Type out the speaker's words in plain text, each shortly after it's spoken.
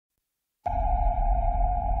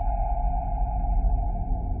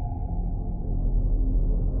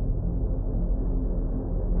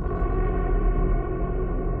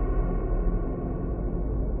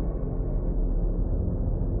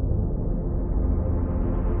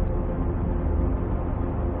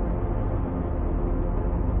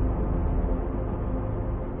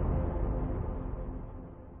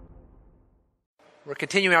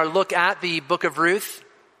continuing our look at the book of Ruth.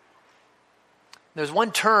 There's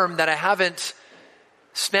one term that I haven't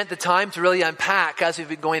spent the time to really unpack as we've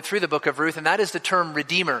been going through the book of Ruth, and that is the term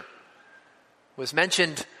redeemer. It was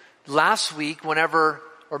mentioned last week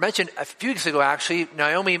mentioned a few weeks ago actually.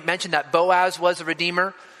 Naomi mentioned that Boaz was a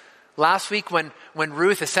redeemer. Last week when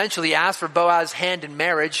Ruth essentially asked for Boaz's hand in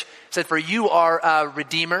marriage, said, "For you are a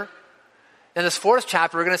redeemer." In this fourth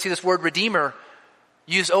chapter, we're going to see this word redeemer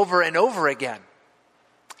used over and over again.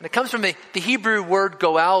 And it comes from the Hebrew word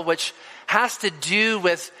goel, which has to do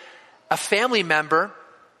with a family member,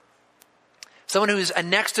 someone who's a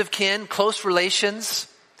next of kin, close relations,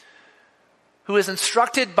 who is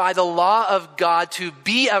instructed by the law of God to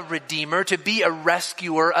be a redeemer, to be a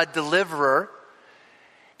rescuer, a deliverer.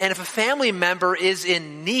 And if a family member is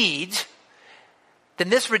in need, then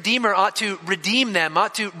this redeemer ought to redeem them,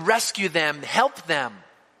 ought to rescue them, help them,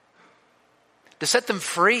 to set them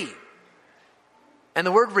free. And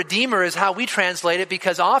the word redeemer is how we translate it,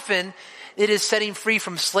 because often it is setting free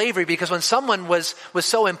from slavery. Because when someone was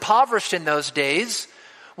so impoverished in those days,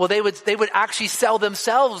 well, they would actually sell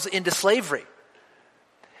themselves into slavery.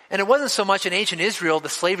 And it wasn't so much in ancient Israel, the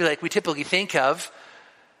slavery like we typically think of,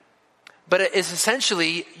 but it is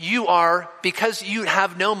essentially because you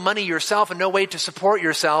have no money yourself and no way to support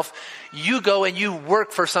yourself, you go and you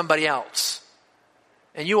work for somebody else.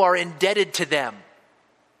 And you are indebted to them.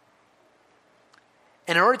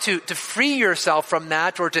 And in order to free yourself from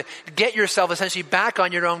that, or to get yourself essentially back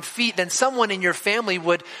on your own feet, then someone in your family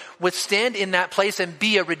would stand in that place and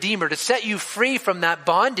be a redeemer, to set you free from that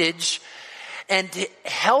bondage and to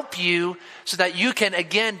help you so that you can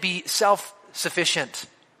again be self-sufficient.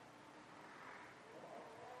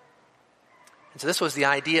 And so this was the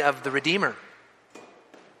idea of the redeemer.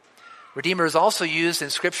 Redeemer is also used in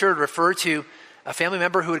Scripture to refer to a family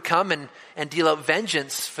member who would come and deal out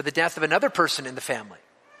vengeance for the death of another person in the family.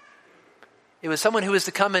 It was someone who was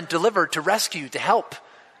to come and deliver, to rescue, to help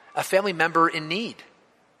a family member in need.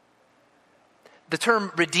 The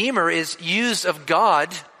term redeemer is used of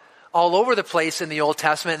God all over the place in the Old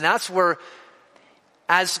Testament, and that's where,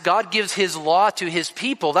 as God gives his law to his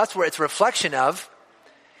people, that's where it's a reflection of.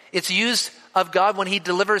 It's used of God when he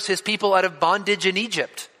delivers his people out of bondage in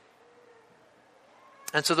Egypt.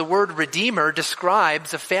 And so the word redeemer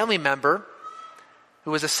describes a family member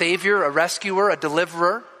who is a savior, a rescuer, a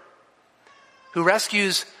deliverer, who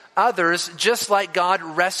rescues others just like God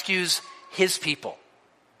rescues his people.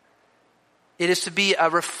 It is to be a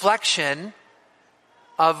reflection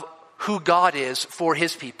of who God is for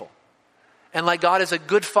his people. And like God is a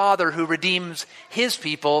good father who redeems his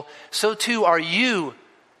people, so too are you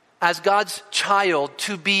as God's child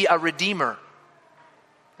to be a redeemer,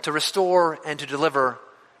 to restore and to deliver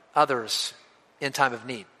others in time of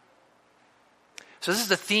need. So this is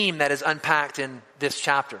the theme that is unpacked in this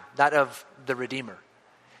chapter, that of the Redeemer.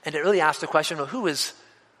 And it really asks the question, well, who is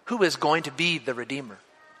going to be the Redeemer?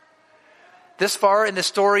 This far in the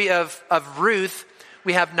story of Ruth,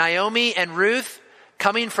 we have Naomi and Ruth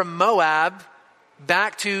coming from Moab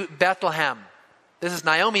back to Bethlehem. This is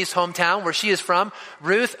Naomi's hometown, where she is from.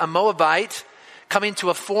 Ruth, a Moabite, coming to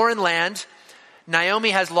a foreign land.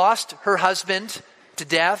 Naomi has lost her husband to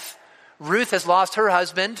death. Ruth has lost her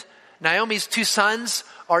husband. Naomi's 2 sons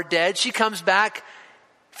are dead. She comes back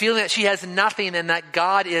feeling that she has nothing and that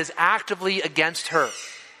God is actively against her.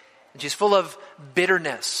 And she's full of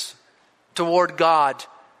bitterness toward God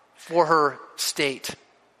for her state.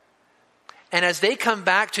 And as they come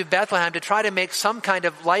back to Bethlehem to try to make some kind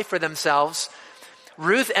of life for themselves,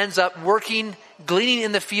 Ruth ends up gleaning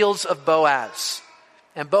in the fields of Boaz.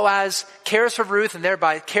 And Boaz cares for Ruth and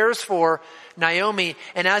thereby cares for Naomi.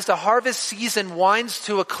 And as the harvest season winds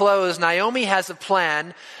to a close, Naomi has a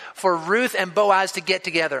plan for Ruth and Boaz to get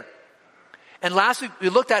together. And last week we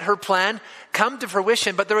looked at her plan come to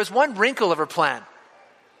fruition, but there was one wrinkle of her plan.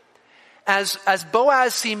 As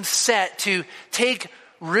Boaz seems set to take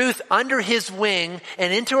Ruth under his wing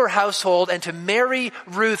and into her household and to marry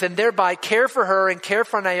Ruth and thereby care for her and care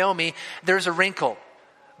for Naomi, there's a wrinkle.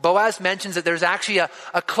 Boaz mentions that there's actually a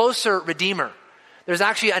closer redeemer. There's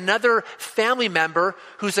actually another family member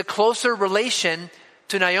who's a closer relation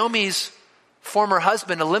to Naomi's former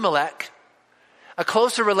husband, Elimelech. A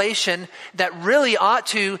closer relation that really ought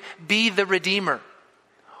to be the redeemer,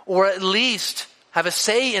 or at least have a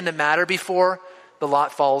say in the matter before the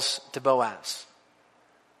lot falls to Boaz.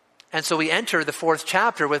 And so we enter the 4th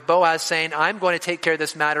chapter with Boaz saying, I'm going to take care of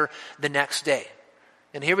this matter the next day.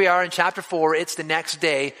 And here we are in chapter 4, it's the next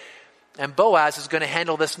day, and Boaz is going to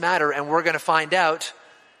handle this matter, and we're going to find out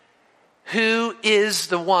who is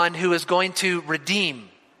the one who is going to redeem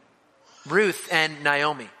Ruth and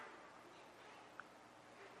Naomi.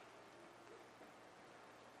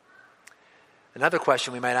 Another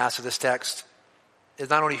question we might ask of this text is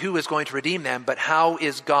not only who is going to redeem them, but how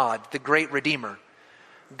is God, the great Redeemer,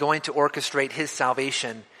 going to orchestrate his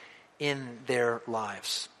salvation in their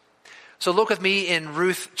lives? So look with me in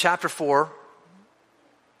Ruth chapter 4.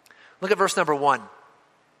 Look at verse number 1.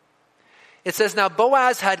 It says, "Now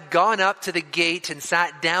Boaz had gone up to the gate and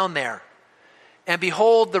sat down there. And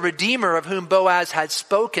behold, the Redeemer of whom Boaz had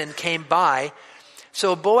spoken came by.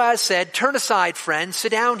 So Boaz said, 'Turn aside, friend, sit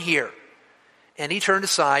down here.' And he turned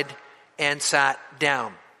aside and sat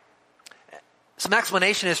down." Some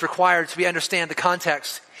explanation is required so we understand the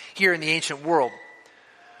context here in the ancient world.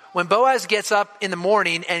 When Boaz gets up in the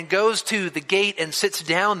morning and goes to the gate and sits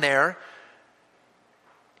down there,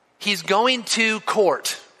 he's going to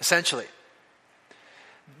court, essentially.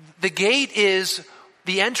 The gate is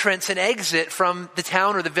the entrance and exit from the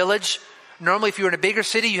town or the village. Normally, if you were in a bigger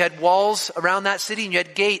city, you had walls around that city and you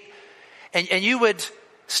had gate. And you would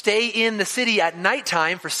stay in the city at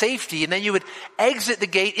nighttime for safety, and then you would exit the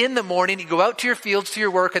gate in the morning, you go out to your fields, to your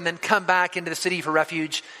work, and then come back into the city for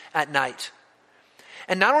refuge at night.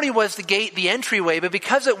 And not only was the gate the entryway, but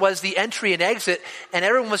because it was the entry and exit, and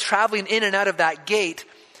everyone was traveling in and out of that gate,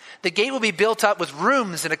 the gate would be built up with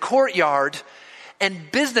rooms and a courtyard,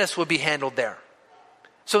 and business would be handled there.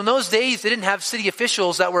 So in those days, they didn't have city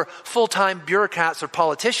officials that were full-time bureaucrats or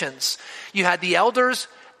politicians. You had the elders,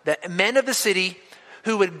 the men of the city,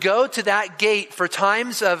 who would go to that gate for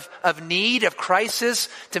times of need, of crisis,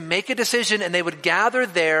 to make a decision, and they would gather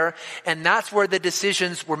there, and that's where the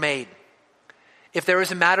decisions were made. If there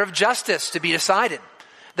was a matter of justice to be decided,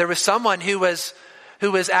 there was someone who was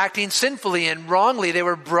acting sinfully and wrongly, they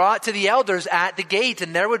were brought to the elders at the gate,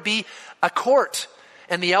 and there would be a court,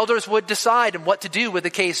 and the elders would decide on what to do with the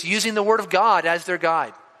case, using the word of God as their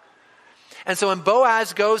guide. And so when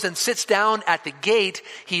Boaz goes and sits down at the gate,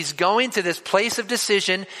 he's going to this place of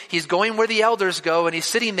decision. He's going where the elders go, and he's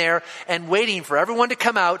sitting there and waiting for everyone to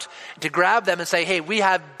come out to grab them and say, "Hey, we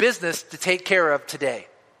have business to take care of today."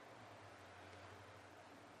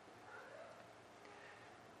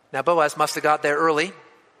 Now Boaz must have got there early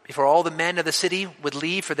before all the men of the city would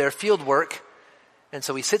leave for their field work. And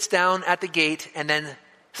so he sits down at the gate, and then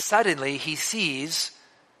suddenly he sees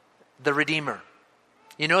the Redeemer.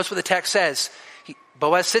 You notice what the text says.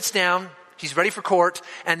 Boaz sits down, he's ready for court,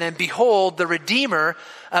 and then behold, the Redeemer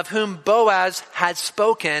of whom Boaz had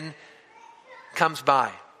spoken comes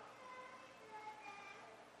by.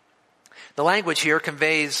 The language here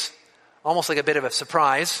conveys almost like a bit of a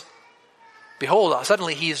surprise. Behold,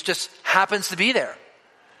 suddenly he just happens to be there.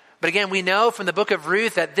 But again, we know from the book of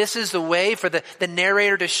Ruth that this is the way for the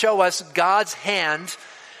narrator to show us God's hand,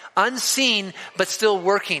 unseen but still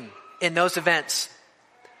working in those events.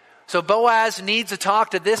 So Boaz needs to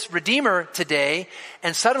talk to this Redeemer today,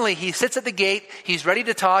 and suddenly he sits at the gate, he's ready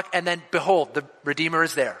to talk, and then behold, the Redeemer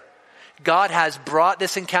is there. God has brought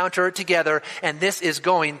this encounter together, and this is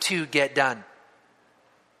going to get done.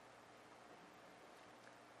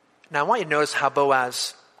 Now I want you to notice how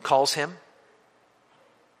Boaz calls him.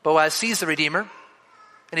 Boaz sees the Redeemer,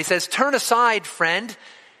 and he says, "Turn aside, friend,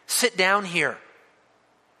 sit down here."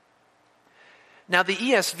 Now the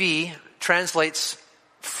ESV translates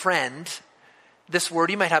friend. This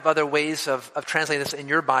word, you might have other ways of translating this in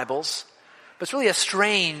your Bibles, but it's really a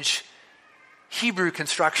strange Hebrew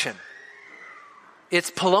construction.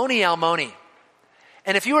 It's poloni almoni.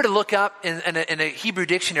 And if you were to look up in a Hebrew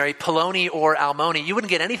dictionary, poloni or almoni, you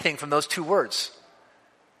wouldn't get anything from those two words.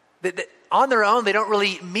 On their own, they don't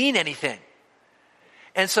really mean anything.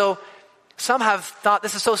 And so some have thought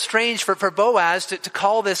this is so strange for Boaz to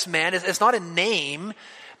call this man. It's not a name,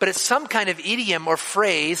 but it's some kind of idiom or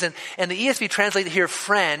phrase. And the ESV translated here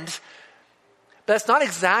friend, but that's not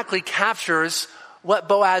exactly captures what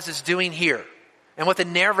Boaz is doing here and what the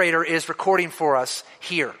narrator is recording for us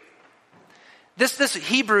here. This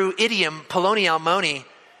Hebrew idiom, poloni almoni,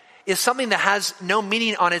 is something that has no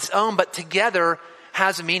meaning on its own, but together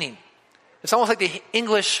has a meaning. It's almost like the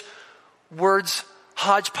English words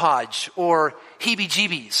hodgepodge or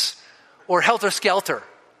heebie-jeebies or helter-skelter.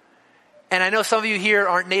 And I know some of you here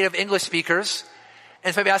aren't native English speakers,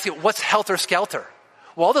 and so maybe ask you, what's helter-skelter?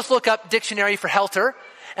 Well, I'll just look up dictionary for helter,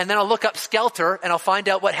 and then I'll look up skelter, and I'll find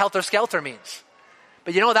out what helter-skelter means.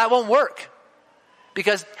 But you know, that won't work,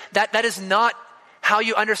 because that is not how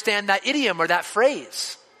you understand that idiom or that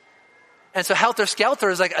phrase. And so helter-skelter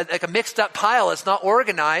is like a mixed-up pile. It's not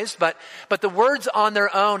organized, but the words on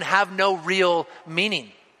their own have no real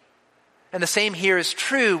meaning. And the same here is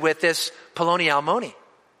true with this poloni almoni.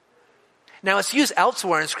 Now, it's used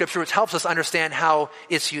elsewhere in Scripture, which helps us understand how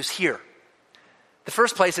it's used here. The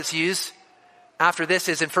first place it's used after this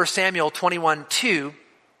is in 1 Samuel 21:2.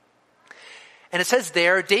 And it says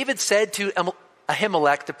there, David said to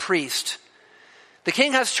Ahimelech the priest, "The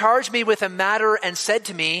king has charged me with a matter and said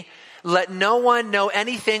to me, 'Let no one know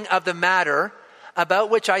anything of the matter about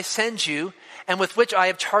which I send you and with which I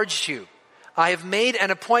have charged you. I have made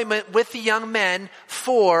an appointment with the young men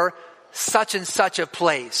for such and such a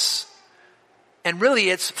place.'" And really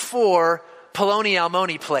it's for Poloni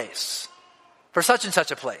Almoni place. For such and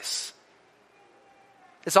such a place.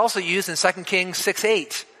 It's also used in 2 Kings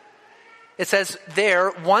 6:8. It says there,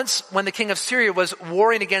 "Once when the king of Syria was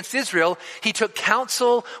warring against Israel, he took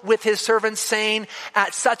counsel with his servants saying,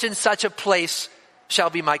 'At such and such a place shall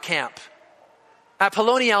be my camp. At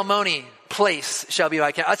Poloni Almoni place shall be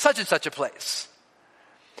my camp.'" At such and such a place.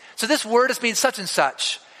 So this word just means such and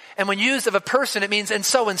such. And when used of a person, it means and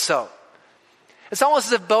so and so. It's almost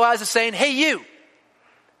as if Boaz is saying, "Hey you,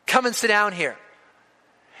 come and sit down here."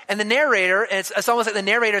 And the narrator, it's almost like the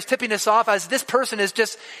narrator is tipping us off as this person is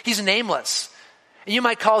just, he's nameless. And you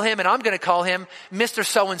might call him, and I'm going to call him Mr.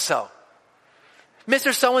 So-and-so.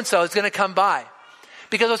 Mr. So-and-so is going to come by.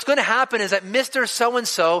 Because what's going to happen is that Mr.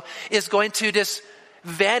 So-and-so is going to just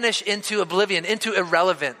vanish into oblivion, into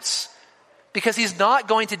irrelevance. Because he's not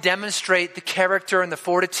going to demonstrate the character and the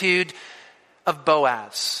fortitude of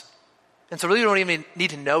Boaz. And so really we don't even need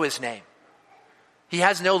to know his name. He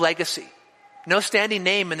has no legacy. No standing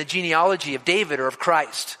name in the genealogy of David or of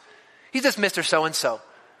Christ. He's just Mr. So-and-so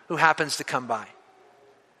who happens to come by.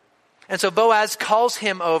 And so Boaz calls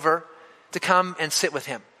him over to come and sit with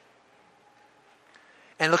him.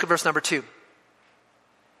 And look at verse number 2.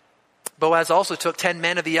 Boaz also took 10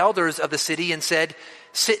 men of the elders of the city and said,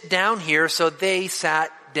 "Sit down here." So they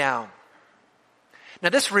sat down. Now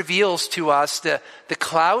this reveals to us the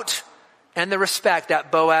clout and the respect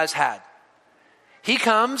that Boaz had. He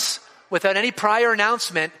comes without any prior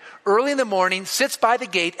announcement, early in the morning, sits by the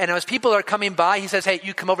gate, and as people are coming by, he says, "Hey,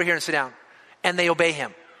 you come over here and sit down." And they obey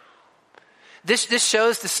him. This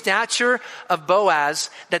shows the stature of Boaz,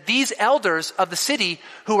 that these elders of the city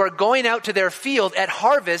who are going out to their field at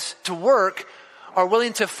harvest to work are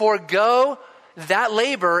willing to forego that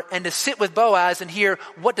labor and to sit with Boaz and hear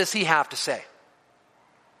what does he have to say.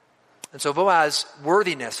 And so Boaz's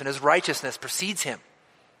worthiness and his righteousness precedes him.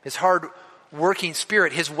 His hard-working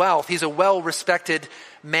spirit, his wealth. He's a well-respected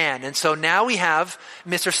man. And so now we have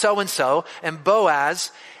Mr. So-and-so and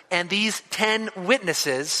Boaz and these 10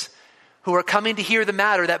 witnesses who are coming to hear the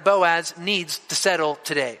matter that Boaz needs to settle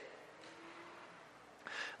today.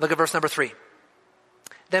 Look at verse number 3.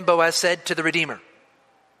 Then Boaz said to the Redeemer,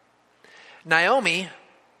 "Naomi,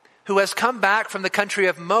 who has come back from the country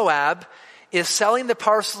of Moab, is selling the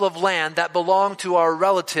parcel of land that belonged to our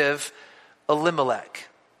relative Elimelech."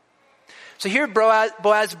 So here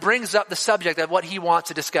Boaz brings up the subject of what he wants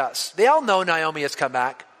to discuss. They all know Naomi has come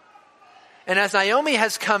back. And as Naomi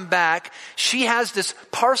has come back, she has this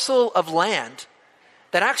parcel of land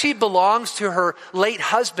that actually belongs to her late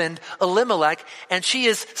husband, Elimelech, and she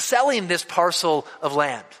is selling this parcel of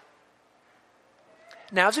land.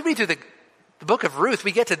 Now, as we read through the book of Ruth,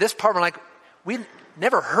 we get to this part, we're like, we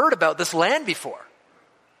never heard about this land before.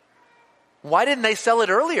 Why didn't they sell it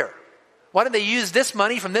earlier? Why didn't they use this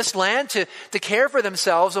money from this land to care for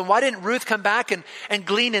themselves? And why didn't Ruth come back and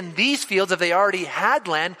glean in these fields if they already had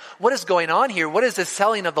land? What is going on here? What is this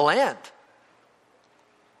selling of the land?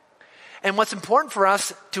 And what's important for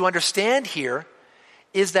us to understand here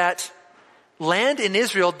is that land in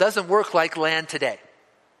Israel doesn't work like land today.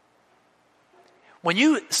 When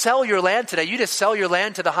you sell your land today, you just sell your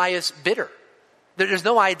land to the highest bidder. There's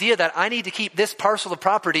no idea that I need to keep this parcel of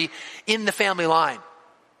property in the family line.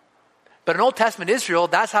 But in Old Testament Israel,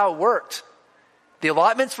 that's how it worked. The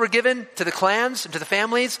allotments were given to the clans and to the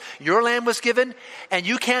families. Your land was given. And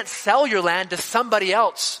you can't sell your land to somebody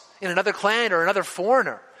else in another clan or another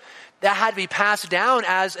foreigner. That had to be passed down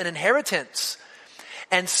as an inheritance.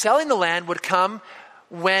 And selling the land would come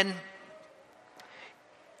when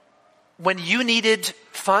you needed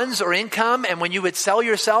funds or income and when you would sell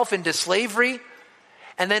yourself into slavery.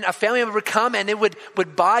 And then a family member would come and it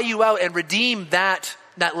would buy you out and redeem that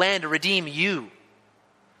land to redeem you.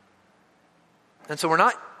 And so we're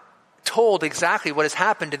not told exactly what has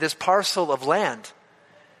happened to this parcel of land.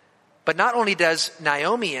 But not only does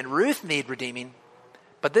Naomi and Ruth need redeeming,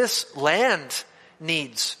 but this land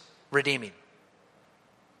needs redeeming.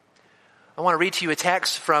 I want to read to you a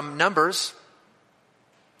text from Numbers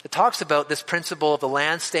that talks about this principle of the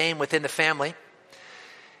land staying within the family.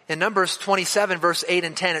 In Numbers 27, verse 8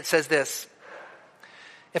 and 10, it says this: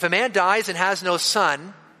 "If a man dies and has no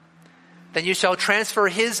son, then you shall transfer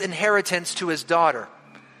his inheritance to his daughter.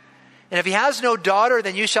 And if he has no daughter,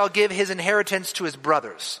 then you shall give his inheritance to his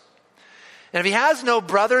brothers. And if he has no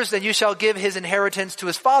brothers, then you shall give his inheritance to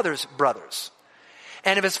his father's brothers.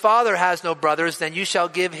 And if his father has no brothers, then you shall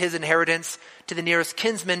give his inheritance to the nearest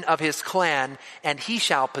kinsman of his clan, and he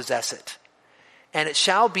shall possess it. And it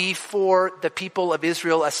shall be for the people of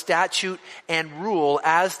Israel a statute and rule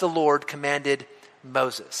as the Lord commanded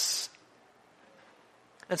Moses.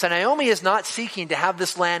 And so Naomi is not seeking to have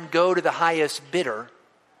this land go to the highest bidder.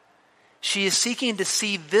 She is seeking to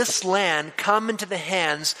see this land come into the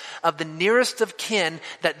hands of the nearest of kin,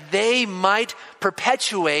 that they might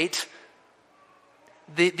perpetuate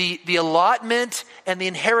the allotment and the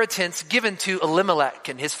inheritance given to Elimelech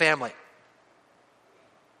and his family.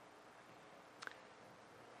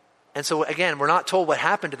 And so again, we're not told what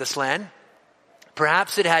happened to this land.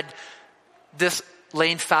 Perhaps it had this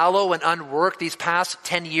lain fallow and unworked these past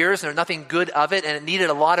 10 years, and there's nothing good of it, and it needed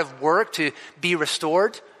a lot of work to be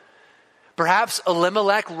restored. Perhaps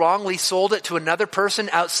Elimelech wrongly sold it to another person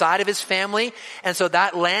outside of his family, and so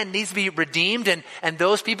that land needs to be redeemed, and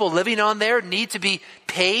those people living on there need to be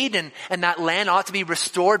paid, and that land ought to be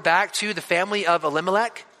restored back to the family of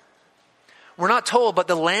Elimelech. We're not told, but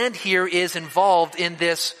the land here is involved in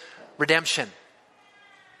this redemption.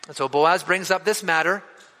 And so Boaz brings up this matter,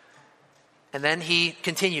 and then he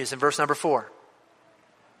continues in verse number 4.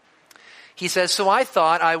 He says, "So I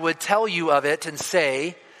thought I would tell you of it and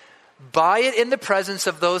say, buy it in the presence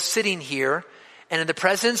of those sitting here and in the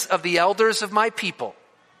presence of the elders of my people.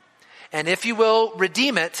 And if you will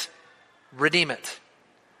redeem it, redeem it.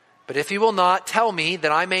 But if you will not, tell me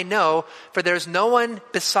that I may know, for there's no one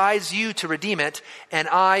besides you to redeem it, and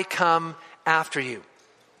I come after you."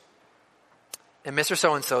 And Mr.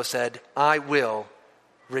 So-and-so said, "I will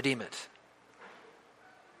redeem it."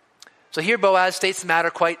 So here Boaz states the matter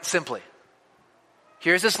quite simply.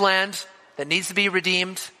 Here's this land that needs to be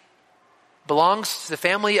redeemed, belongs to the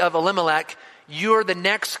family of Elimelech. You're the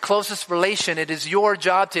next closest relation. It is your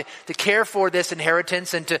job to care for this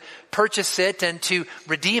inheritance and to purchase it and to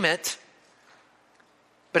redeem it.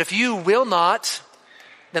 But if you will not,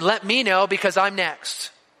 then let me know, because I'm next,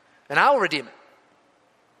 and I will redeem it.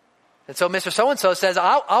 And so Mr. So-and-so says,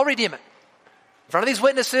 I'll redeem it. In front of these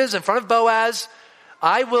witnesses, in front of Boaz,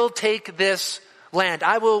 I will take this land.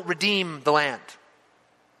 I will redeem the land.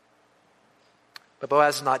 But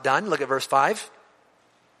Boaz is not done. Look at verse 5.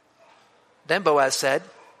 Then Boaz said,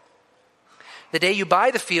 "The day you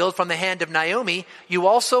buy the field from the hand of Naomi, you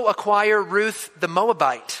also acquire Ruth the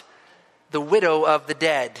Moabite, the widow of the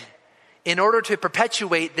dead, in order to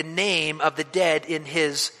perpetuate the name of the dead in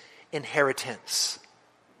his inheritance."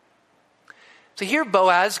 So here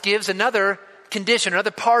Boaz gives another condition,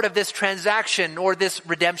 another part of this transaction or this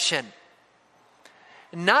redemption.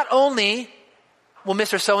 Not only will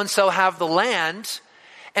Mr. So-and-so have the land,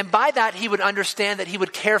 and by that he would understand that he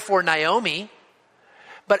would care for Naomi,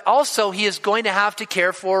 but also he is going to have to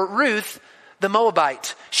care for Ruth the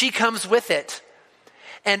Moabite. She comes with it.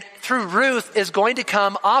 And through Ruth is going to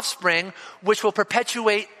come offspring which will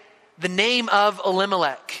perpetuate the name of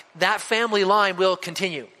Elimelech. That family line will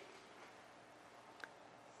continue.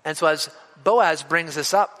 And so as Boaz brings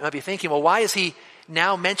this up, you might be thinking, well, why is he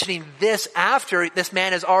now mentioning this after this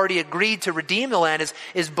man has already agreed to redeem the land?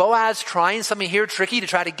 Is Boaz trying something here tricky to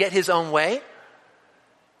try to get his own way?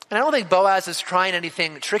 And I don't think Boaz is trying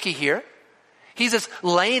anything tricky here. He's just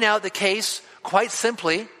laying out the case quite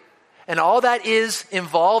simply. And all that is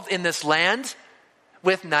involved in this land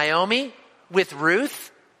with Naomi, with Ruth.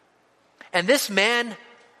 And this man,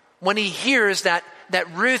 when he hears that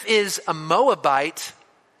Ruth is a Moabite,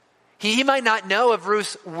 he might not know of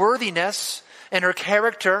Ruth's worthiness and her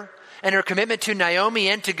character and her commitment to Naomi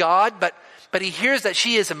and to God, but he hears that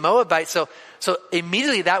she is a Moabite, so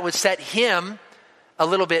immediately that would set him a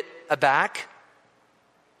little bit aback.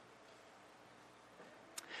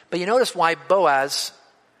 But you notice why Boaz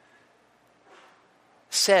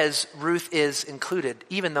says Ruth is included,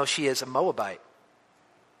 even though she is a Moabite.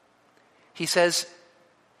 He says,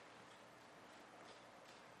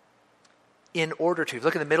 in order to.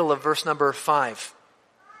 Look in the middle of verse number 5.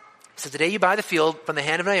 It says, "The day you buy the field from the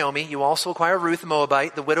hand of Naomi, you also acquire Ruth the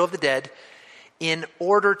Moabite, the widow of the dead, in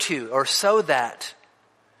order to," or so that,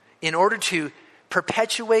 in order to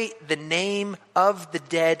perpetuate the name of the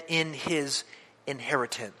dead in his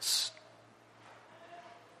inheritance.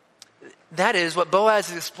 That is, what Boaz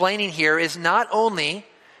is explaining here is not only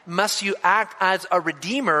must you act as a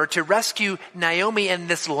redeemer to rescue Naomi and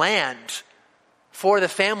this land for the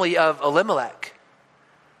family of Elimelech,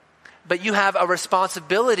 but you have a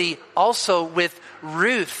responsibility also with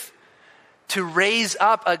Ruth to raise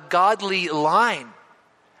up a godly line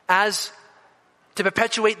as to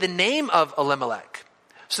perpetuate the name of Elimelech.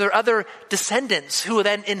 So there are other descendants who will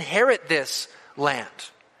then inherit this land.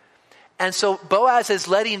 And so Boaz is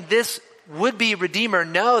letting this would-be redeemer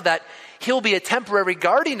know that he'll be a temporary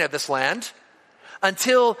guardian of this land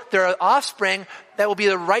until there are offspring that will be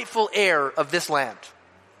the rightful heir of this land.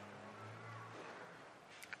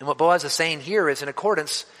 And what Boaz is saying here is in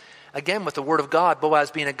accordance, again, with the word of God. Boaz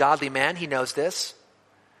being a godly man, he knows this.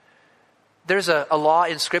 There's a law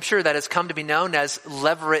in Scripture that has come to be known as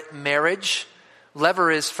levirate marriage.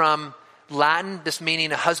 Lever is from Latin, just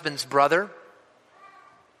meaning a husband's brother,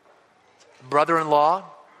 brother-in-law.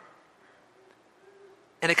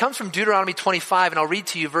 And it comes from Deuteronomy 25, and I'll read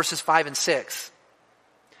to you verses 5 and 6.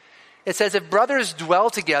 It says, if brothers dwell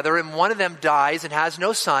together and one of them dies and has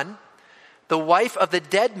no son, the wife of the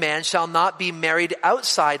dead man shall not be married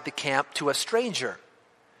outside the camp to a stranger.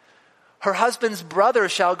 Her husband's brother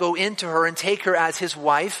shall go in to her and take her as his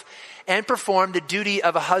wife and perform the duty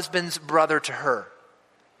of a husband's brother to her.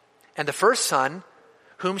 And the first son,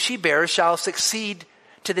 whom she bears, shall succeed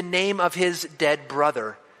to the name of his dead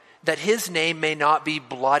brother, that his name may not be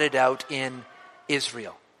blotted out in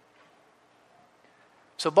Israel.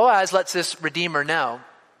 So Boaz lets this redeemer know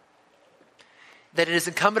that it is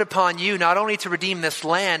incumbent upon you not only to redeem this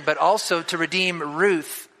land, but also to redeem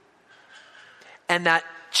Ruth. And that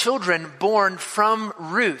children born from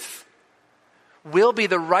Ruth will be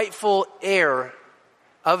the rightful heir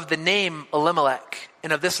of the name Elimelech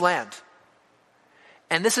and of this land.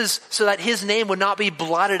 And this is so that his name would not be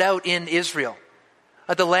blotted out in Israel.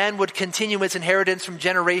 That the land would continue its inheritance from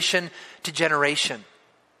generation to generation.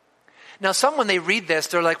 Now, some, when they read this,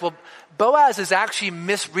 they're like, well, Boaz is actually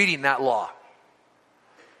misreading that law.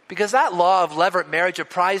 Because that law of levirate marriage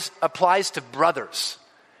applies to brothers.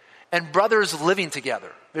 And brothers living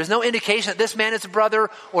together. There's no indication that this man is a brother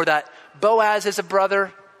or that Boaz is a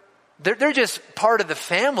brother. They're just part of the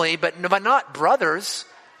family, but not brothers.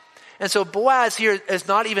 And so Boaz here is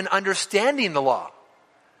not even understanding the law.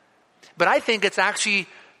 But I think it's actually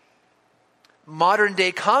modern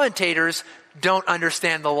day commentators don't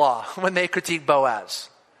understand the law when they critique Boaz.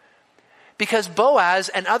 Because Boaz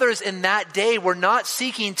and others in that day were not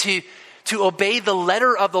seeking to obey the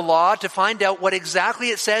letter of the law to find out what exactly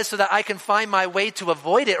it says so that I can find my way to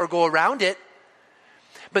avoid it or go around it.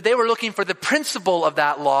 But they were looking for the principle of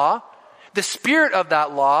that law, the spirit of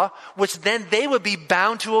that law, which then they would be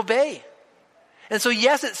bound to obey. And so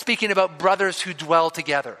yes, it's speaking about brothers who dwell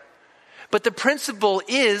together. But the principle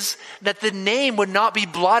is that the name would not be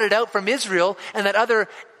blotted out from Israel and that other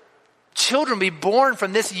children be born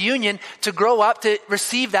from this union to grow up to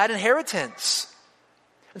receive that inheritance.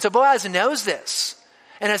 And so Boaz knows this.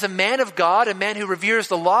 And as a man of God, a man who reveres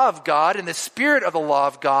the law of God and the spirit of the law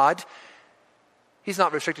of God, he's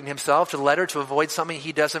not restricting himself to the letter to avoid something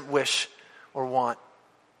he doesn't wish or want.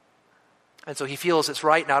 And so he feels it's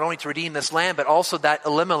right not only to redeem this land, but also that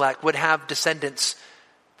Elimelech would have descendants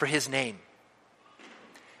for his name.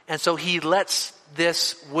 And so he lets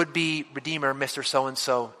this would-be redeemer, Mr.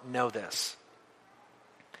 So-and-so, know this.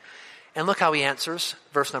 And look how he answers,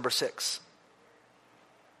 verse number 6.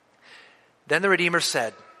 Then the redeemer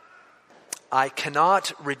said, I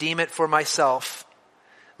cannot redeem it for myself,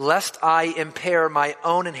 lest I impair my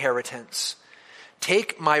own inheritance.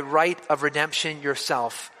 Take my right of redemption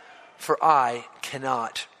yourself, for I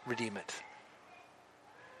cannot redeem it.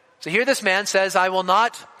 So here this man says, I will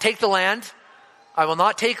not take the land. I will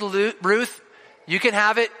not take Ruth. You can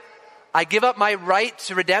have it. I give up my right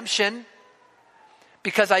to redemption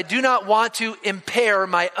because I do not want to impair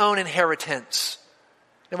my own inheritance.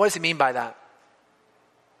 And what does he mean by that?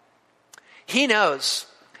 He knows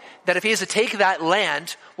that if he is to take that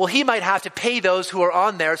land, well, he might have to pay those who are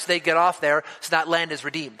on there so they get off there so that land is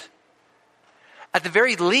redeemed. At the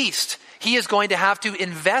very least, he is going to have to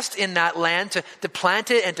invest in that land to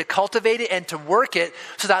plant it and to cultivate it and to work it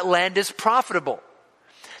so that land is profitable.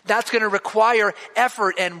 That's going to require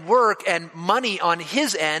effort and work and money on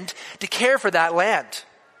his end to care for that land.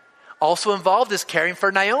 Also involved is caring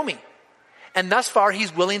for Naomi. And thus far,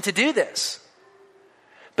 he's willing to do this.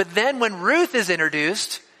 But then when Ruth is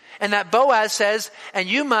introduced, and that Boaz says, and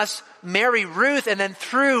you must marry Ruth, and then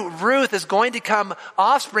through Ruth is going to come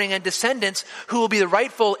offspring and descendants who will be the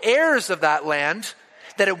rightful heirs of that land,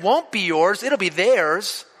 that it won't be yours, it'll be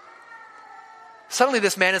theirs. Suddenly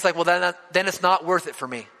this man is like, well, then it's not worth it for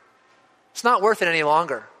me. It's not worth it any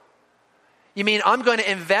longer. You mean I'm going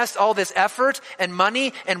to invest all this effort and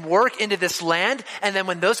money and work into this land, and then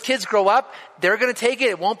when those kids grow up, they're going to take it,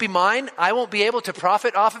 it won't be mine, I won't be able to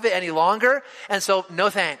profit off of it any longer, and so no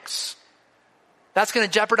thanks. That's going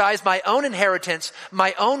to jeopardize my own inheritance,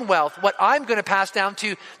 my own wealth, what I'm going to pass down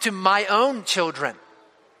to my own children.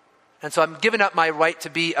 And so I'm giving up my right to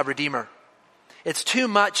be a redeemer. It's too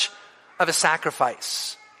much of a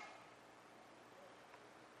sacrifice.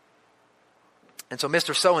 And so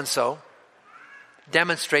Mr. So-and-so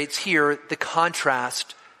demonstrates here the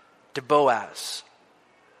contrast to Boaz.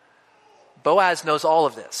 Boaz knows all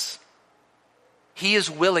of this. He is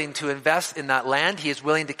willing to invest in that land. He is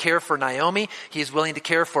willing to care for Naomi. He is willing to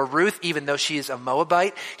care for Ruth, even though she is a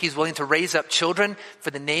Moabite. He's willing to raise up children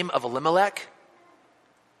for the name of Elimelech.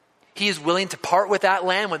 He is willing to part with that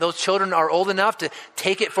land when those children are old enough to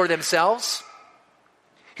take it for themselves.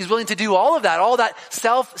 He's willing to do all of that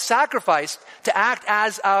self-sacrifice to act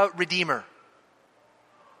as a redeemer.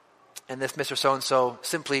 And this Mr. So-and-so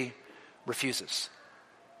simply refuses.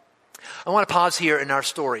 I want to pause here in our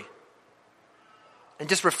story and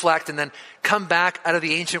just reflect and then come back out of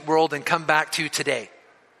the ancient world and come back to today.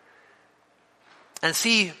 And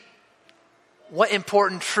see what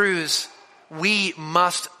important truths we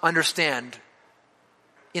must understand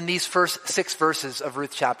in these first 6 verses of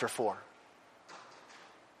Ruth chapter 4.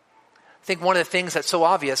 I think one of the things that's so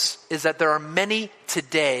obvious is that there are many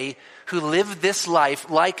today who live this life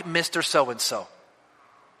like Mr. So-and-so,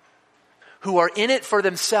 who are in it for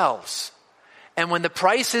themselves. And when the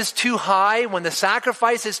price is too high, when the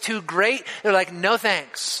sacrifice is too great, they're like, no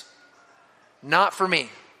thanks. Not for me.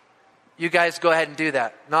 You guys go ahead and do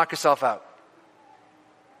that. Knock yourself out.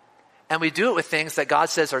 And we do it with things that God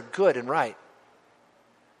says are good and right.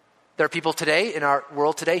 There are people today, in our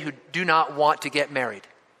world today, who do not want to get married.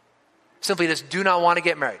 Simply just do not want to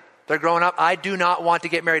get married. They're growing up, I do not want to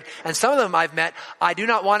get married. And some of them I've met, I do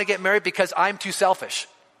not want to get married because I'm too selfish.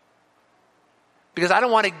 Because I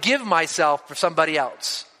don't want to give myself for somebody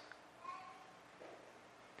else.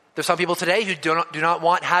 There's some people today who do not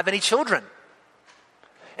want to have any children.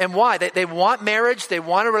 And why? They want marriage, they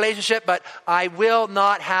want a relationship, but I will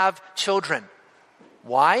not have children.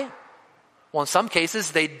 Why? Well, in some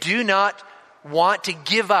cases, they do not want to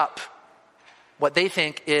give up what they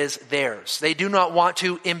think is theirs. They do not want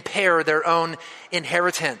to impair their own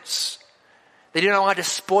inheritance. They do not want to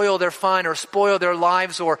spoil their fun or spoil their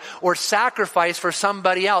lives or sacrifice for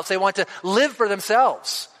somebody else. They want to live for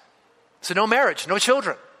themselves. So no marriage, no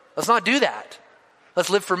children. Let's not do that. Let's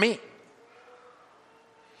live for me.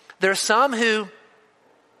 There are some who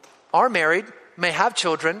are married, may have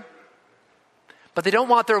children, but they don't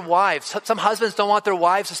want their wives. Some husbands don't want their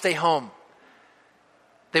wives to stay home.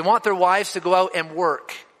 They want their wives to go out and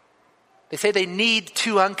work. They say they need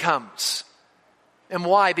 2 incomes. And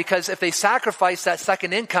why? Because if they sacrifice that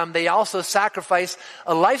second income, they also sacrifice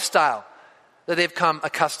a lifestyle that they've come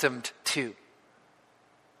accustomed to.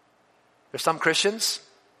 There's some Christians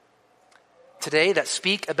today that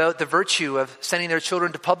speak about the virtue of sending their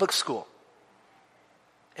children to public school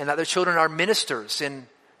and that their children are ministers in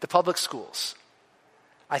the public schools.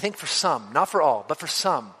 I think for some, not for all, but for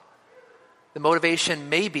some, the motivation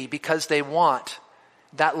may be because they want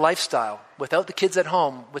that lifestyle without the kids at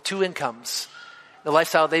home with 2 incomes, the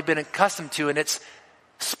lifestyle they've been accustomed to, and it's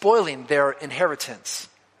spoiling their inheritance.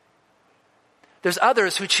 There's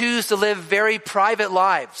others who choose to live very private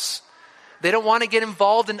lives. They don't want to get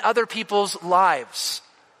involved in other people's lives.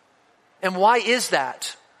 And why is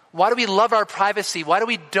that? Why do we love our privacy? Why do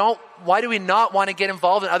we not want to get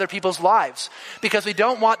involved in other people's lives? Because we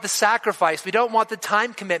don't want the sacrifice. We don't want the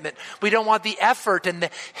time commitment. We don't want the effort and the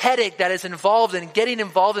headache that is involved in getting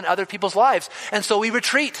involved in other people's lives. And so we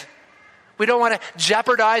retreat. We don't want to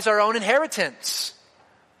jeopardize our own inheritance.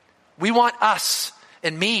 We want us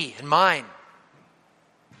and me and mine.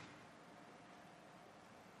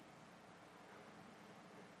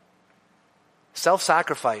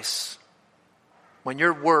 Self-sacrifice, when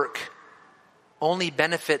your work only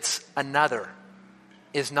benefits another,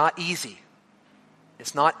 is not easy.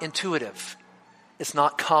 It's not intuitive. It's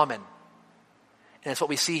not common. And it's what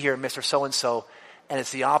we see here in Mr. So-and-so, and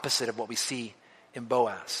it's the opposite of what we see in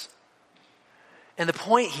Boaz. And the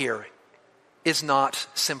point here is not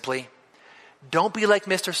simply, don't be like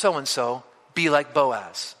Mr. So-and-so, be like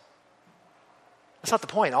Boaz. That's not the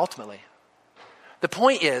point, ultimately. The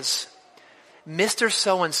point is, Mr.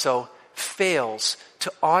 So-and-so fails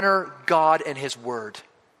to honor God and His Word.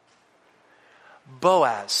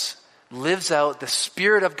 Boaz lives out the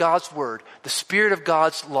spirit of God's Word, the spirit of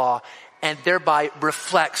God's law, and thereby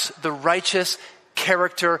reflects the righteous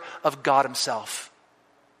character of God Himself.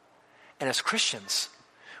 And as Christians,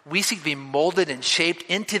 we seek to be molded and shaped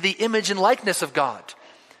into the image and likeness of God,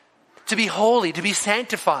 to be holy, to be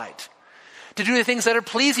sanctified, to do the things that are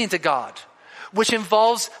pleasing to God, which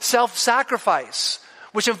involves self-sacrifice,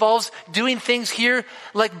 which involves doing things here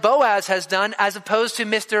like Boaz has done as opposed to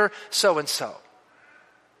Mr. So-and-so.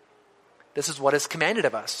 This is what is commanded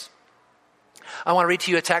of us. I want to read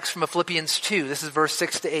to you a text from Philippians 2. This is verse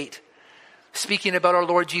 6 to 8. Speaking about our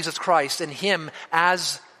Lord Jesus Christ and him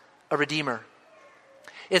as a redeemer.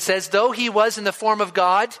 It says, though he was in the form of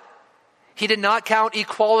God, he did not count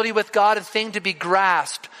equality with God a thing to be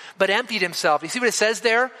grasped, but emptied himself. You see what it says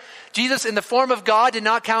there? Jesus in the form of God did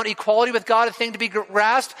not count equality with God a thing to be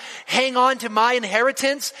grasped. Hang on to my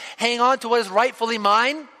inheritance. Hang on to what is rightfully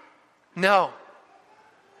mine. No.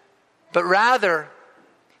 But rather,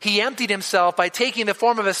 he emptied himself by taking the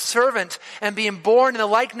form of a servant and being born in the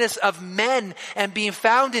likeness of men and being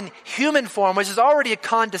found in human form, which is already a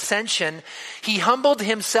condescension. He humbled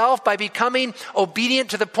himself by becoming obedient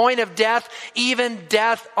to the point of death, even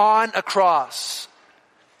death on a cross.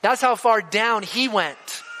 That's how far down he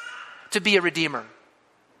went to be a redeemer.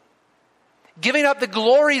 Giving up the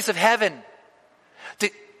glories of heaven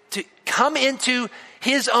to come into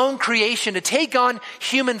his own creation, to take on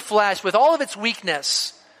human flesh with all of its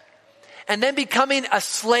weakness, and then becoming a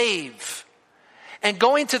slave and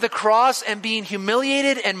going to the cross and being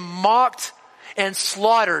humiliated and mocked and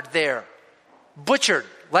slaughtered there, butchered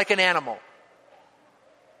like an animal,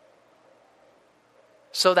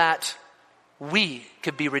 so that we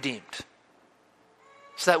could be redeemed,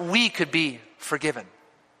 so that we could be forgiven,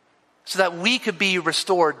 so that we could be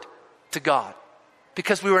restored to God,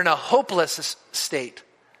 because we were in a hopeless state.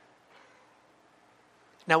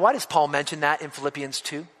 Now, why does Paul mention that in Philippians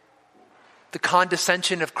 2? The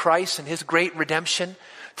condescension of Christ and his great redemption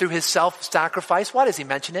through his self-sacrifice. Why does he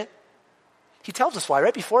mention it? He tells us why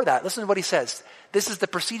right before that. Listen to what he says. This is the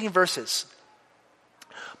preceding verses.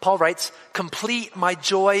 Paul writes, complete my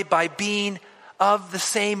joy by being of the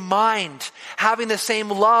same mind, having the same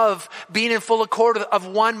love, being in full accord of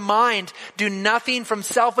one mind. Do nothing from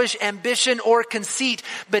selfish ambition or conceit,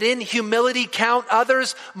 but in humility count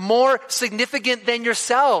others more significant than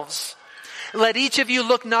yourselves. Let each of you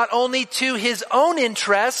look not only to his own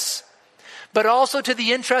interests, but also to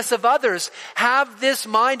the interests of others. Have this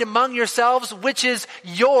mind among yourselves, which is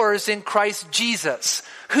yours in Christ Jesus.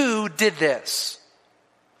 Who did this?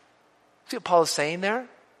 See what Paul is saying there?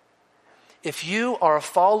 If you are a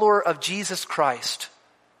follower of Jesus Christ,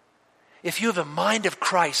 if you have a mind of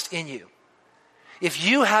Christ in you, if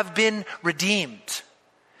you have been redeemed,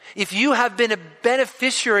 if you have been a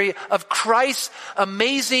beneficiary of Christ's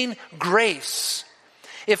amazing grace,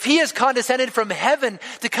 if he has condescended from heaven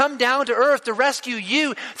to come down to earth to rescue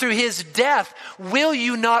you through his death, will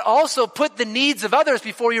you not also put the needs of others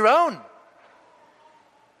before your own?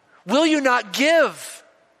 Will you not give?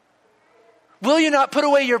 Will you not put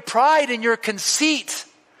away your pride and your conceit?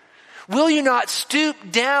 Will you not stoop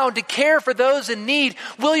down to care for those in need?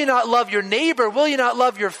 Will you not love your neighbor? Will you not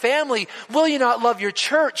love your family? Will you not love your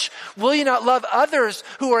church? Will you not love others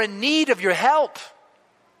who are in need of your help?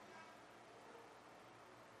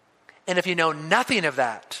 And if you know nothing of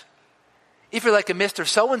that, if you're like a Mr.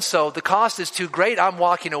 So-and-so, the cost is too great, I'm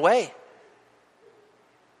walking away.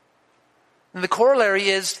 And the corollary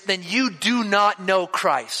is, then you do not know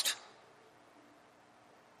Christ.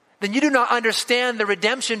 Then you do not understand the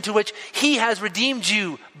redemption to which he has redeemed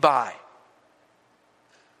you by.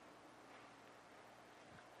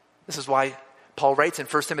 This is why Paul writes in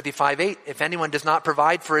 1 Timothy 5:8, if anyone does not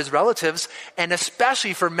provide for his relatives, and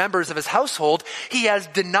especially for members of his household, he has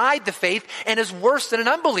denied the faith and is worse than an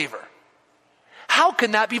unbeliever. How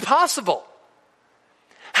can that be possible?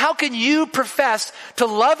 How can you profess to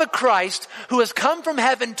love a Christ who has come from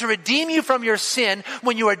heaven to redeem you from your sin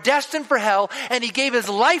when you are destined for hell, and he gave his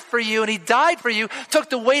life for you and he died for you, took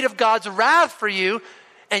the weight of God's wrath for you,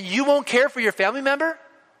 and you won't care for your family member?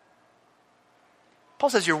 Paul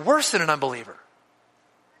says you're worse than an unbeliever,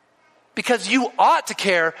 because you ought to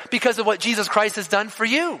care because of what Jesus Christ has done for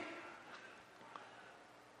you.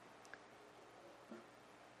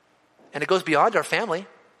 And it goes beyond our family.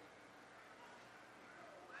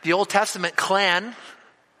 The Old Testament clan,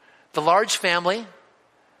 the large family,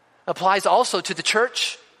 applies also to the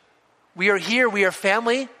church. We are here, we are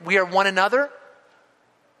family, we are one another.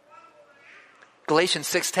 Galatians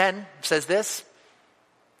 6:10 says this,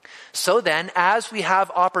 so then, as we have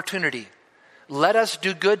opportunity, let us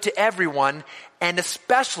do good to everyone, and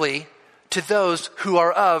especially to those who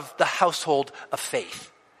are of the household of faith.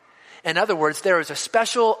 In other words, there is a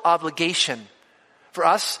special obligation for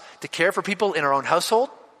us to care for people in our own household,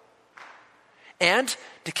 and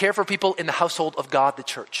to care for people in the household of God, the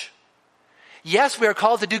church. Yes, we are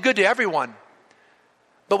called to do good to everyone,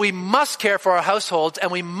 but we must care for our households and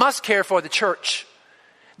we must care for the church.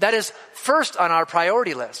 That is first on our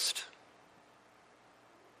priority list.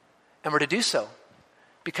 And we're to do so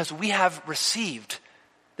because we have received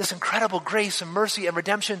this incredible grace and mercy and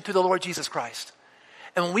redemption through the Lord Jesus Christ.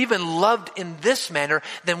 And when we've been loved in this manner,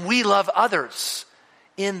 then we love others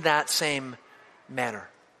in that same manner.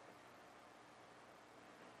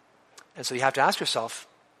 And so you have to ask yourself,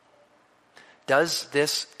 does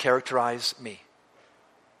this characterize me?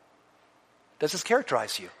 Does this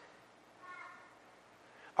characterize you?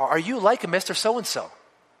 Are you like a Mr. So-and-so,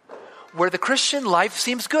 where the Christian life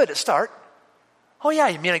seems good at start? Oh yeah,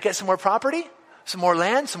 you mean I get some more property? Some more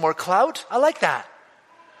land? Some more clout? I like that.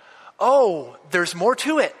 Oh, there's more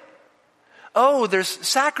to it. Oh, there's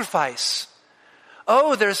sacrifice.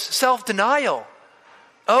 Oh, there's self-denial.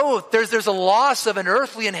 Oh, there's a loss of an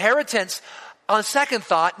earthly inheritance. On second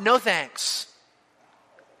thought, no thanks.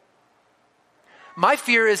 My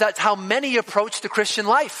fear is that's how many approach the Christian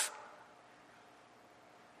life.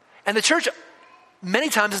 And the church many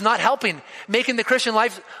times is not helping, making the Christian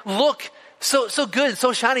life look so good,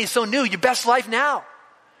 so shiny, so new, your best life now.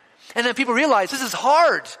 And then people realize this is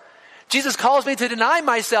hard. Jesus calls me to deny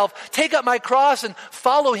myself, take up my cross and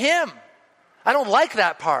follow him. I don't like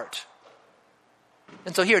that part.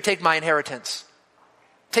 And so here, take my inheritance.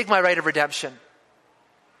 Take my right of redemption.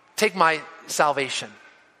 Take my salvation.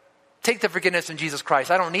 Take the forgiveness in Jesus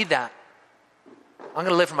Christ. I don't need that. I'm going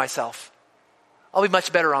to live for myself. I'll be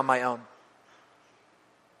much better on my own.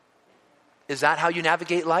 Is that how you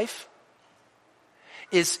navigate life?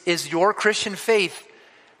 Is your Christian faith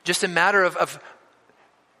just a matter of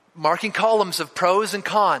marking columns of pros and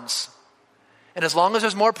cons? And as long as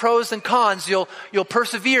there's more pros than cons, you'll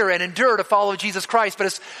persevere and endure to follow Jesus Christ. But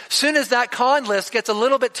as soon as that con list gets a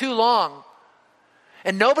little bit too long,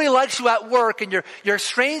 and nobody likes you at work, and you're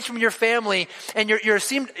estranged from your family, and you're a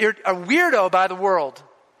weirdo by the world,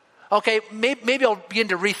 okay, maybe I'll begin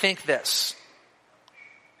to rethink this.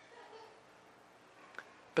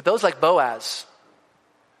 But those like Boaz,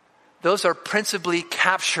 those are principally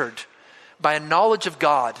captured by a knowledge of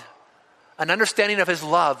God, an understanding of his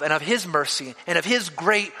love and of his mercy and of his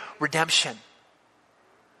great redemption,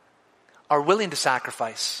 are willing to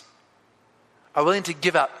sacrifice, are willing to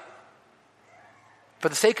give up for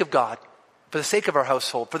the sake of God, for the sake of our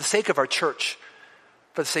household, for the sake of our church,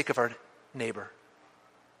 for the sake of our neighbor.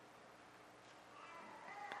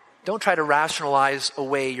 Don't try to rationalize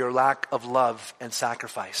away your lack of love and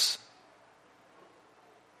sacrifice.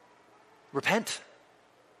 Repent.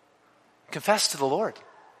 Confess to the Lord.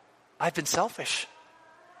 I've been selfish.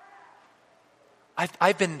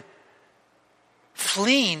 I've been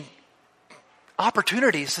fleeing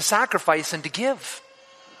opportunities to sacrifice and to give.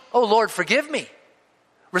 Oh Lord, forgive me.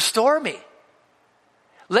 Restore me.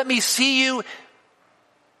 Let me see you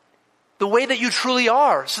the way that you truly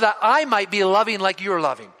are, so that I might be loving like you're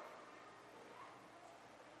loving.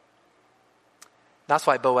 That's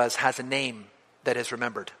why Boaz has a name that is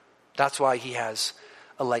remembered. That's why he has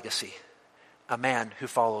a legacy. A man who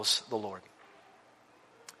follows the Lord.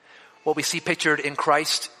 What we see pictured in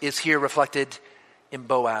Christ is here reflected in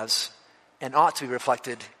Boaz, and ought to be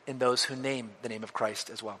reflected in those who name the name of Christ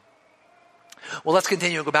as well. Well, let's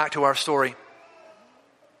continue and go back to our story.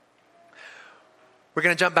 We're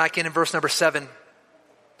going to jump back in verse number 7.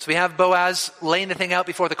 So we have Boaz laying the thing out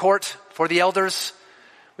before the court, for the elders.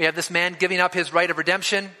 We have this man giving up his right of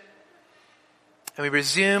redemption. And we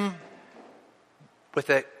resume with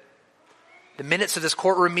the minutes of this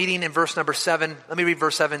courtroom meeting in verse number 7. Let me read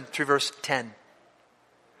verse 7 through verse 10.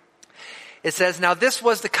 It says, "Now this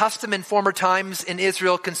was the custom in former times in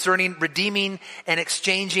Israel concerning redeeming and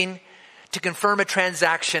exchanging. To confirm a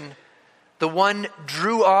transaction, the one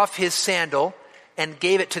drew off his sandal and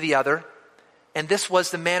gave it to the other. And this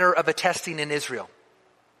was the manner of attesting in Israel.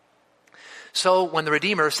 So when the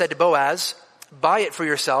Redeemer said to Boaz, 'Buy it for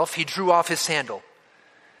yourself,' he drew off his sandal.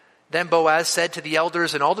 Then Boaz said to the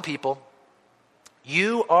elders and all the people,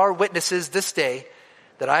 'You are witnesses this day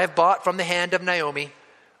that I have bought from the hand of Naomi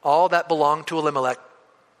all that belonged to Elimelech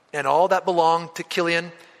and all that belonged to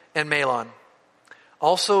Chilion and Mahlon.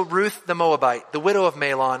 Also Ruth the Moabite, the widow of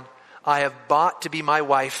Mahlon, I have bought to be my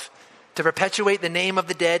wife, to perpetuate the name of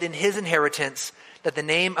the dead in his inheritance, that the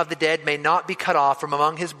name of the dead may not be cut off from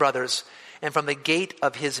among his brothers and from the gate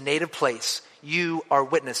of his native place. You are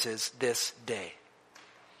witnesses this day.'"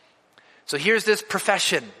 So here's this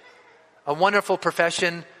profession, a wonderful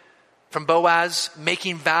profession from Boaz,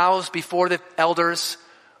 making vows before the elders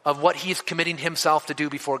of what he's committing himself to do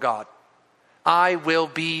before God. I will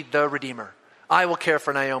be the Redeemer. I will care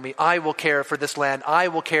for Naomi. I will care for this land. I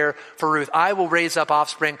will care for Ruth. I will raise up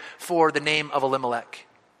offspring for the name of Elimelech.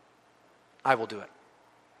 I will do it.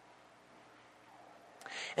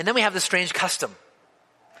 And then we have this strange custom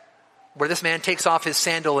where this man takes off his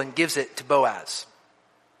sandal and gives it to Boaz.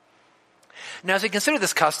 Now, as we consider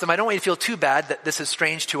this custom, I don't want you to feel too bad that this is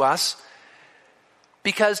strange to us.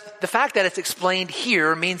 Because the fact that it's explained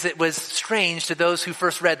here means it was strange to those who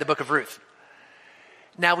first read the book of Ruth.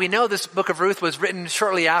 Now, we know this book of Ruth was written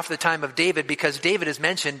shortly after the time of David because David is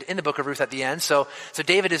mentioned in the book of Ruth at the end. So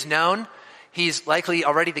David is known. He's likely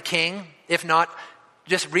already the king, if not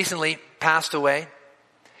just recently passed away.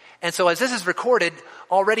 And so as this is recorded,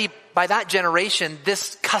 already by that generation,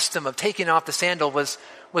 this custom of taking off the sandal was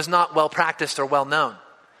not well practiced or well known.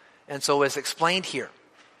 And so it's explained here.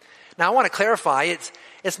 Now I want to clarify,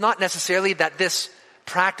 it's not necessarily that this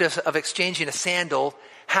practice of exchanging a sandal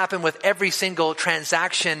happened with every single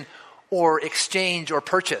transaction or exchange or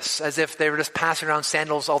purchase, as if they were just passing around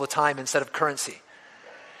sandals all the time instead of currency.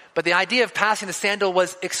 But the idea of passing a sandal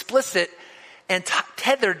was explicit and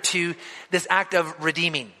tethered to this act of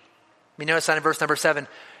redeeming. We notice that in verse number 7.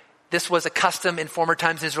 This was a custom in former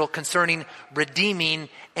times in Israel concerning redeeming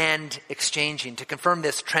and exchanging, to confirm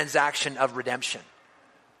this transaction of redemption.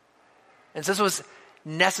 And so this was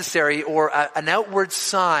necessary, or an outward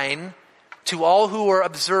sign to all who were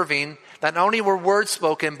observing that not only were words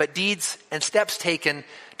spoken, but deeds and steps taken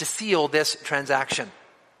to seal this transaction.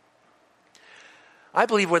 I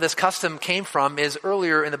believe where this custom came from is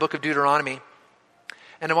earlier in the book of Deuteronomy.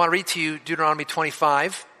 And I want to read to you Deuteronomy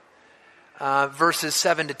 25, verses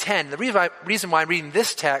 7 to 10. The reason why I'm reading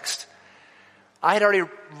this text, I had already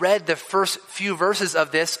read the first few verses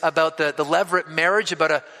of this about the levirate marriage,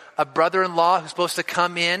 about a brother-in-law who's supposed to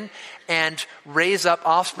come in and raise up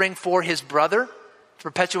offspring for his brother to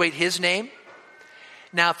perpetuate his name.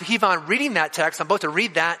 Now, if you keep on reading that text, I'm about to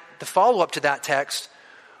read that, the follow-up to that text,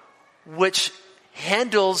 which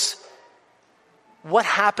handles what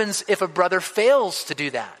happens if a brother fails to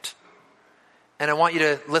do that. And I want you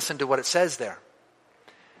to listen to what it says there.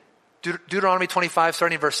 Deuteronomy 25,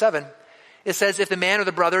 starting in verse 7, it says, if the man or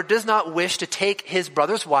the brother does not wish to take his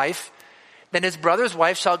brother's wife, then his brother's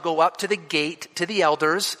wife shall go up to the gate to the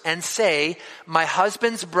elders and say, my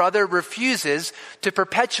husband's brother refuses to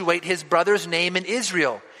perpetuate his brother's name in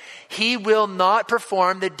Israel. He will not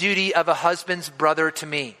perform the duty of a husband's brother to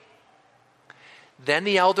me. Then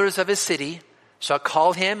the elders of his city shall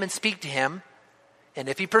call him and speak to him. And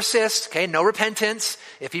if he persists, okay, no repentance,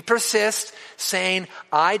 if he persists, saying,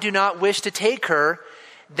 I do not wish to take her,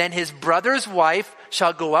 then his brother's wife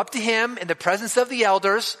shall go up to him in the presence of the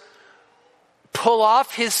elders, pull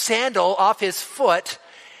off his sandal off his foot,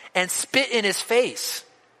 and spit in his face.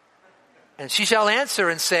 And she shall answer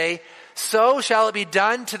and say, so shall it be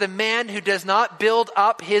done to the man who does not build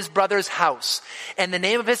up his brother's house. And the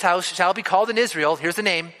name of his house shall be called in Israel, here's the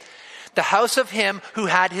name, the house of him who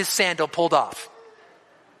had his sandal pulled off.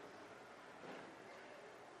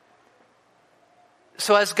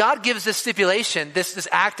 So as God gives this stipulation, this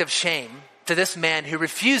act of shame to this man who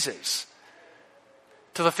refuses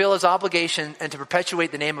to fulfill his obligation and to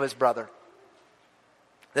perpetuate the name of his brother,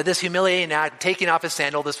 that this humiliating act, taking off his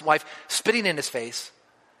sandal, this wife spitting in his face,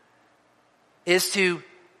 is to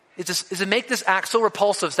make this act so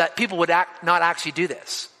repulsive that people would not actually do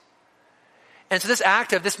this. And so this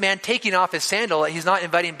act of this man taking off his sandal, he's not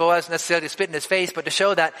inviting Boaz necessarily to spit in his face, but to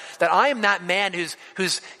show that I am that man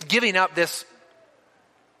who's giving up this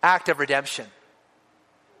act of redemption.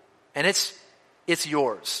 And it's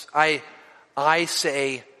yours. I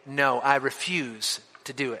say no, I refuse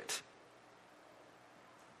to do it.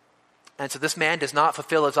 And so this man does not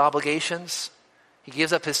fulfill his obligations. He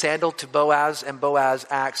gives up his sandal to Boaz, and Boaz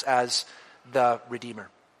acts as the redeemer.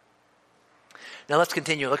 Now let's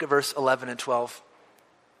continue. Look at verse 11 and 12.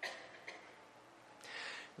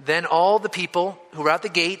 Then all the people who were at the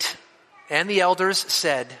gate and the elders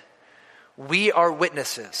said, we are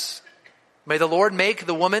witnesses. May the Lord make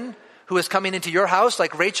the woman who is coming into your house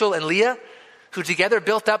like Rachel and Leah, who together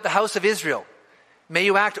built up the house of Israel. May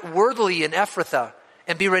you act worthily in Ephrathah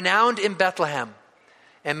and be renowned in Bethlehem.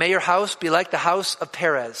 And may your house be like the house of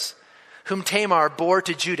Perez, whom Tamar bore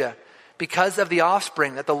to Judah, because of the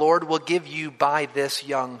offspring that the Lord will give you by this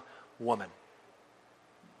young woman.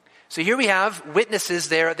 So here we have witnesses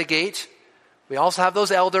there at the gate. We also have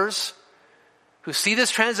those elders who see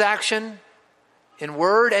this transaction in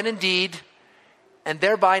word and in deed, and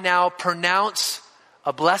thereby now pronounce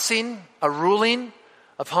a blessing, a ruling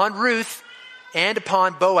upon Ruth and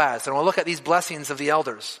upon Boaz. And we'll look at these blessings of the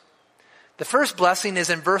elders. The first blessing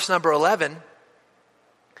is in verse number 11,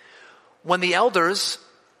 when the elders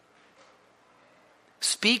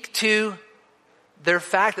speak to the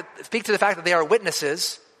fact that they are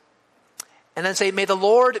witnesses, and then say, may the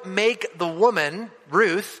Lord make the woman,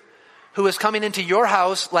 Ruth, who is coming into your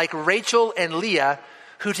house like Rachel and Leah,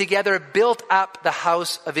 who together built up the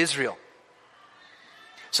house of Israel.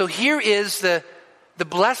 So here is the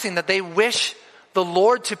blessing that they wish the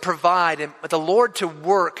Lord to provide and the Lord to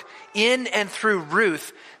work in and through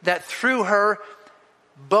Ruth, that through her,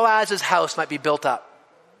 Boaz's house might be built up.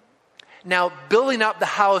 Now, building up the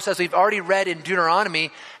house, as we've already read in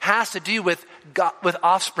Deuteronomy, has to do with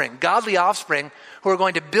offspring, godly offspring, who are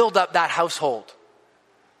going to build up that household.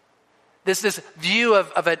 This view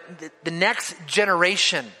of the next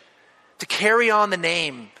generation to carry on the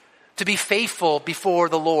name, to be faithful before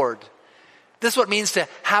the Lord. This is what it means to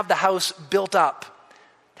have the house built up,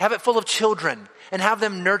 to have it full of children, and have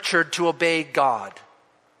them nurtured to obey God.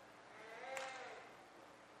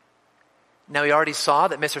 Now, we already saw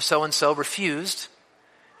that Mr. So-and-so refused,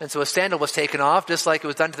 and so a sandal was taken off, just like it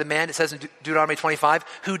was done to the man, it says in Deuteronomy 25,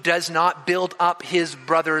 who does not build up his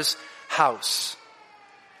brother's house.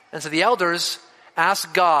 And so the elders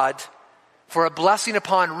asked God for a blessing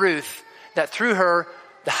upon Ruth, that through her,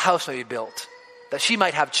 the house may be built, that she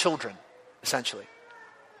might have children, essentially.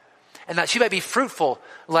 And that she might be fruitful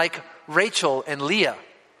like Rachel and Leah,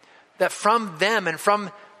 that from them and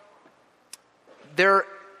from their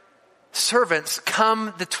servants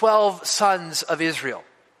come the 12 sons of Israel,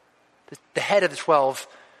 the head of the 12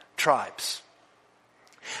 tribes.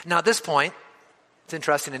 Now at this point, it's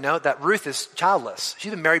interesting to note that Ruth is childless.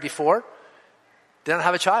 She's been married before, did not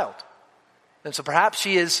have a child. And so perhaps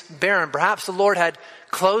she is barren. Perhaps the Lord had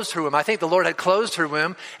closed her womb. I think the Lord had closed her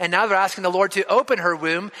womb, and now they're asking the Lord to open her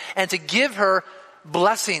womb and to give her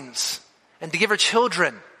blessings and to give her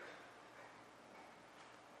children.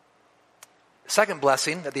 The second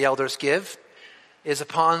blessing that the elders give is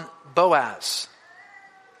upon Boaz.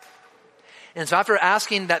 And so after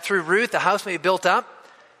asking that through Ruth the house may be built up,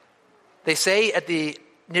 they say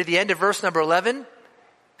near the end of verse number 11,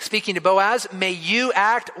 speaking to Boaz, may you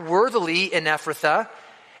act worthily in Ephrathah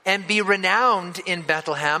and be renowned in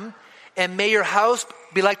Bethlehem, and may your house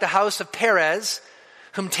be like the house of Perez,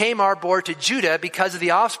 whom Tamar bore to Judah because of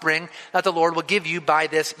the offspring that the Lord will give you by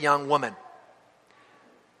this young woman.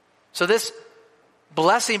 So this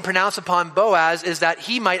blessing pronounced upon Boaz is that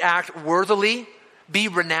he might act worthily, be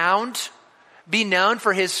renowned, be known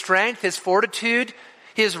for his strength, his fortitude,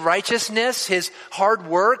 his righteousness, his hard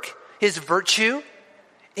work, his virtue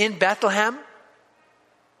in Bethlehem.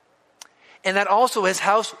 And that also his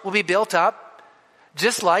house will be built up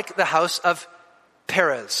just like the house of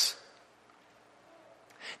Perez.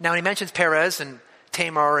 Now when he mentions Perez and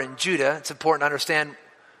Tamar and Judah, it's important to understand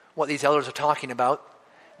what these elders are talking about.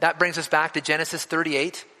 That brings us back to Genesis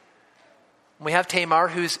 38. We have Tamar,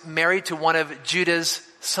 who's married to one of Judah's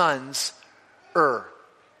sons,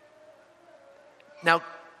 Now,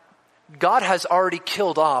 God has already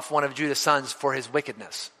killed off one of Judah's sons for his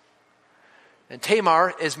wickedness. And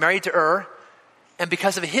Tamar is married to and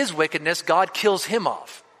because of his wickedness, God kills him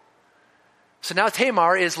off. So now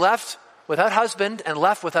Tamar is left without husband and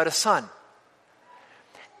left without a son.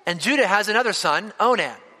 And Judah has another son,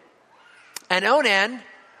 Onan. And Onan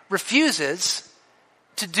refuses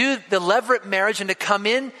to do the levirate marriage and to come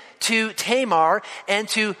in to Tamar and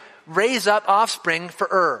to raise up offspring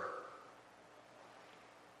for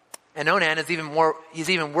And Onan is he's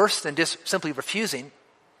even worse than just simply refusing.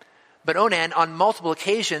 But Onan on multiple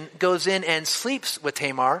occasions goes in and sleeps with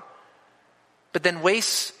Tamar, but then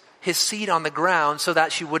wastes his seed on the ground so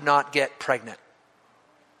that she would not get pregnant.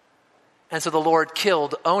 And so the Lord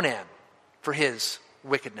killed Onan for his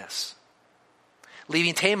wickedness,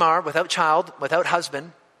 leaving Tamar without child, without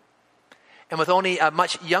husband, and with only a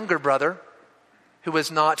much younger brother who was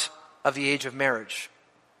not of the age of marriage.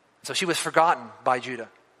 So she was forgotten by Judah.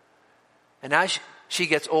 And as she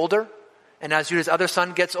gets older, and as Judah's other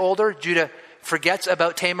son gets older, Judah forgets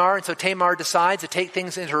about Tamar, and so Tamar decides to take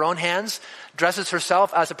things into her own hands, dresses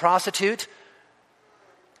herself as a prostitute.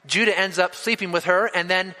 Judah ends up sleeping with her, and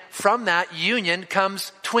then from that union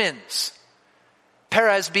comes twins,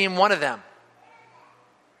 Perez being one of them.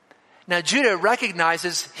 Now Judah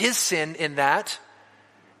recognizes his sin in that.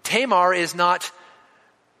 Tamar is not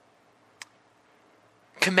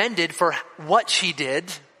commended for what she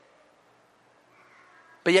did,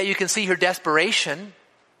 but yet you can see her desperation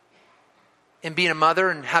in being a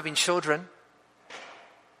mother and having children.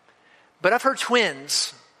 But of her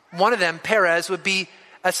twins, one of them, Perez, would be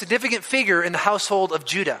a significant figure in the household of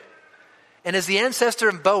Judah, and is the ancestor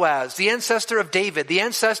of Boaz, the ancestor of David, the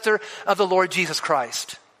ancestor of the Lord Jesus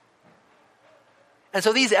Christ. And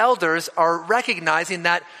so these elders are recognizing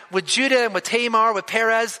that with Judah and with Tamar, with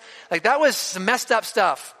Perez, that was some messed up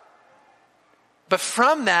stuff. But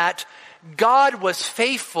from that, God was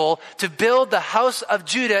faithful to build the house of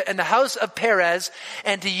Judah and the house of Perez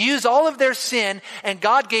and to use all of their sin, and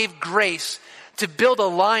God gave grace to build a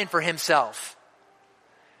line for himself.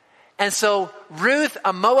 And so Ruth,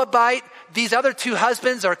 a Moabite, these other two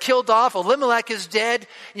husbands are killed off. Elimelech is dead.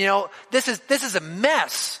 This is a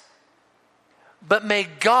mess. But may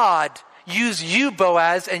God use you,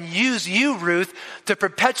 Boaz, and use you, Ruth, to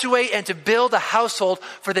perpetuate and to build a household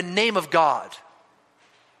for the name of God.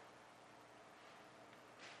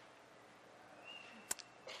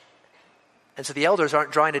 And so the elders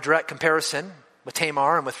aren't drawing a direct comparison with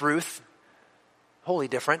Tamar and with Ruth. Wholly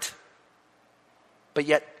different. But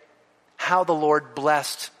yet, how the Lord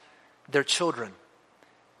blessed their children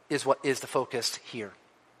is what is the focus here.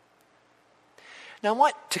 Now I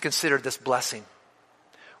want to consider this blessing.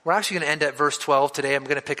 We're actually going to end at verse 12 today. I'm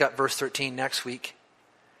going to pick up verse 13 next week.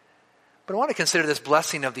 But I want to consider this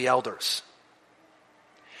blessing of the elders.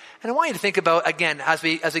 And I want you to think about, again, as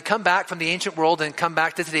we come back from the ancient world and come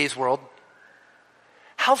back to today's world,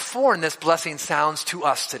 how foreign this blessing sounds to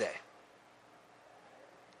us today.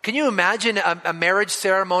 Can you imagine a marriage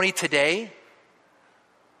ceremony today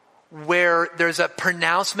where there's a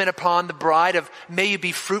pronouncement upon the bride of, may you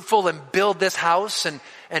be fruitful and build this house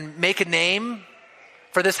and make a name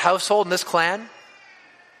for this household and this clan?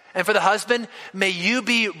 And for the husband, may you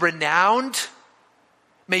be renowned.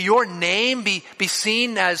 May your name be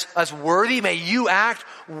seen as worthy. May you act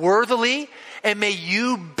worthily. And may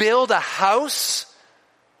you build a house.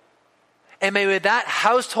 And may that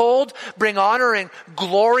household bring honor and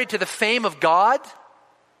glory to the fame of God.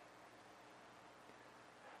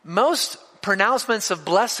 Most pronouncements of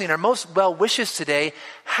blessing, or most well wishes today,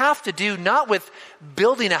 have to do not with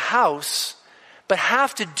building a house, but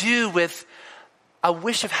have to do with a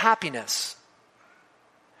wish of happiness.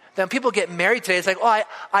 Then people get married today, it's like,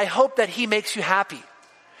 I hope that he makes you happy.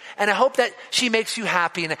 And I hope that she makes you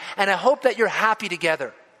happy. And I hope that you're happy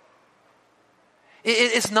together.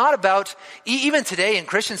 It's not about, even today in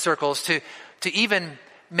Christian circles, to even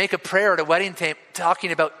make a prayer at a wedding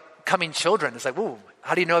talking about coming children. It's like, whoa,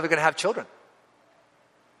 how do you know they're going to have children?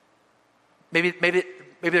 Maybe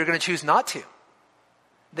they're going to choose not to.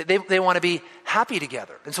 They want to be happy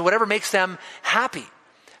together. And so whatever makes them happy.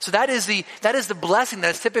 So that is the blessing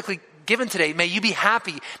that is typically given today. May you be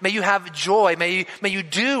happy. May you have joy. May you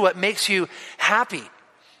do what makes you happy.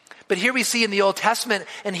 But here we see in the Old Testament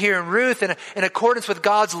and here in Ruth, in accordance with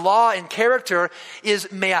God's law and character, is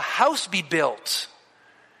may a house be built.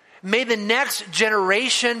 May the next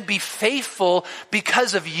generation be faithful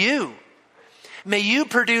because of you. May you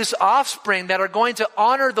produce offspring that are going to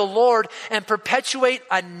honor the Lord and perpetuate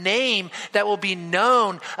a name that will be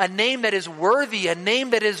known, a name that is worthy, a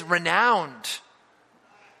name that is renowned.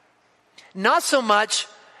 Not so much,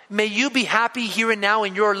 may you be happy here and now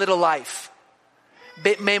in your little life.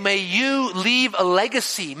 May you leave a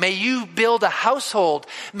legacy. May you build a household.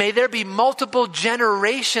 May there be multiple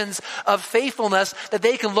generations of faithfulness that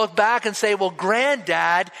they can look back and say, well,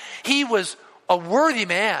 granddad, he was a worthy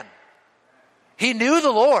man. He knew the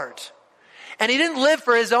Lord. And he didn't live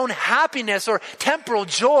for his own happiness or temporal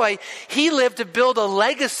joy. He lived to build a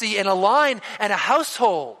legacy and a line and a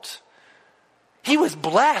household. He was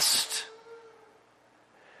blessed.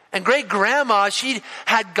 And great grandma, she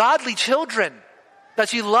had godly children that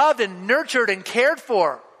she loved and nurtured and cared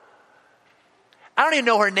for. I don't even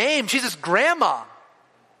know her name. She's just grandma.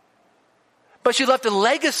 But she left a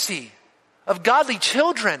legacy of godly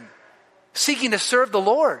children seeking to serve the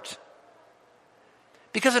Lord.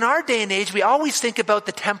 Because in our day and age, we always think about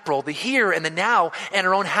the temporal, the here and the now, and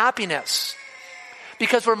our own happiness.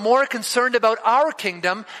 Because we're more concerned about our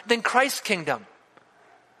kingdom than Christ's kingdom.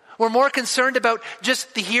 We're more concerned about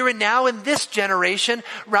just the here and now in this generation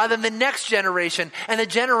rather than the next generation and the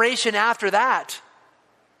generation after that.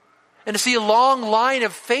 And to see a long line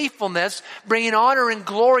of faithfulness bringing honor and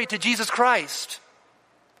glory to Jesus Christ.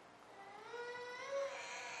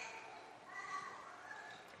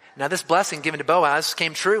 Now this blessing given to Boaz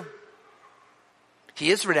came true.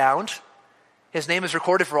 He is renowned. His name is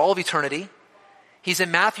recorded for all of eternity. He's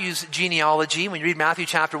in Matthew's genealogy. When you read Matthew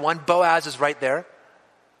chapter 1, Boaz is right there.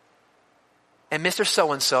 And Mr.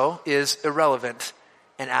 So-and-so is irrelevant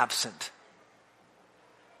and absent.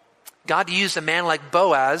 God used a man like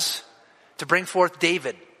Boaz to bring forth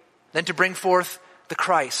David, then to bring forth the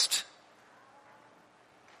Christ,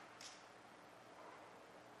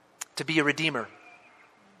 to be a redeemer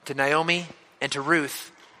to Naomi and to Ruth,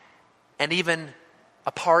 and even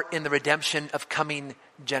a part in the redemption of coming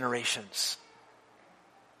generations.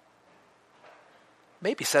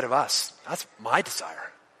 Maybe said of us, that's my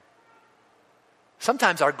desire.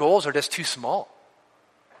 Sometimes our goals are just too small.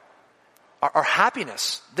 Our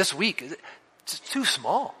happiness this week is just too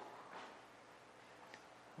small.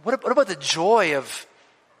 What about the joy of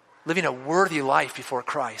living a worthy life before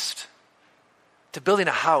Christ? To building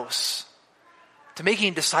a house, to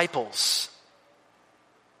making disciples,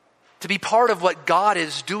 to be part of what God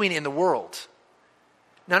is doing in the world.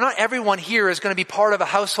 Now, not everyone here is going to be part of a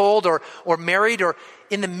household or married or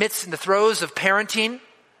in the throes of parenting.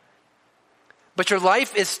 But your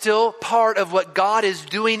life is still part of what God is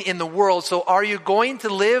doing in the world. So are you going to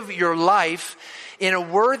live your life in a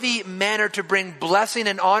worthy manner to bring blessing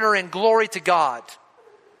and honor and glory to God?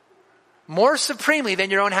 More supremely than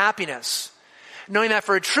your own happiness. Knowing that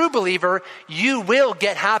for a true believer, you will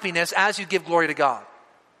get happiness as you give glory to God.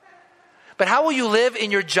 But how will you live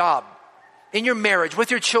in your job, in your marriage, with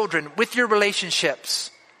your children, with your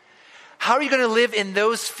relationships? How are you going to live in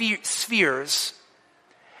those spheres?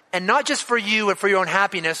 And not just for you and for your own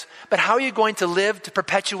happiness, but how are you going to live to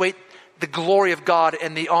perpetuate the glory of God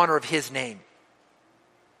and the honor of His name?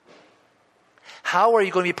 How are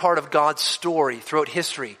you going to be part of God's story throughout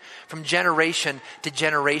history, from generation to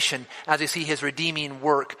generation, as we see His redeeming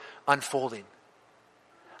work unfolding?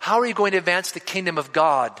 How are you going to advance the kingdom of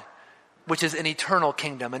God, which is an eternal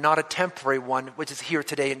kingdom and not a temporary one, which is here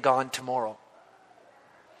today and gone tomorrow?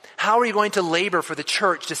 How are you going to labor for the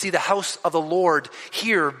church to see the house of the Lord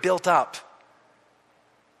here built up?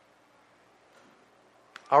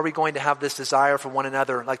 Are we going to have this desire for one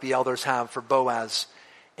another like the elders have for Boaz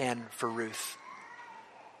and for Ruth?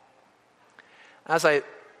 As I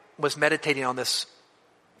was meditating on this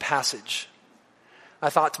passage, I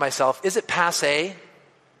thought to myself, is it passé?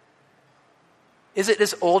 Is it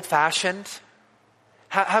this old-fashioned?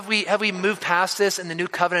 Have we moved past this in the new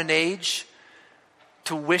covenant age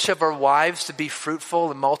to wish of our wives to be fruitful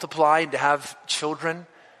and multiply and to have children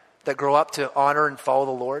that grow up to honor and follow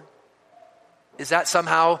the Lord? Is that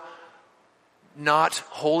somehow not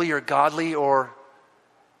holy or godly or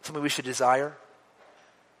something we should desire?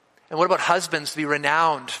 And what about husbands to be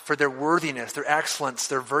renowned for their worthiness, their excellence,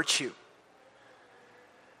 their virtue?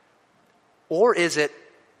 Or is it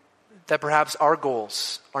that perhaps our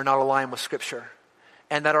goals are not aligned with Scripture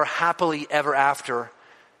and that our happily ever after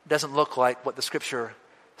doesn't look like what the Scripture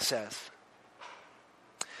says?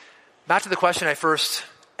 Back to the question I first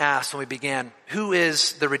asked when we began. Who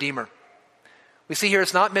is the Redeemer? We see here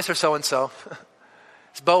it's not Mr. So-and-so.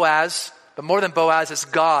 It's Boaz. But more than Boaz, it's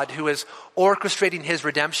God who is orchestrating His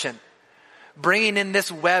redemption. Bringing in this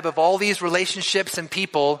web of all these relationships and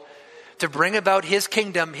people to bring about His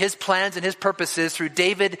kingdom, His plans and His purposes through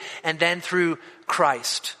David and then through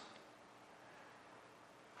Christ.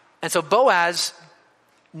 And so Boaz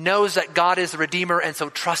knows that God is the Redeemer and so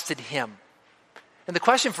trusted Him. And the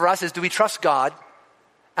question for us is, do we trust God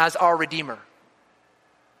as our Redeemer?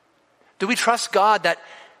 Do we trust God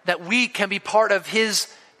that we can be part of His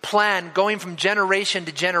plan going from generation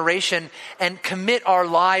to generation and commit our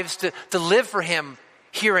lives to live for Him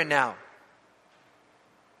here and now?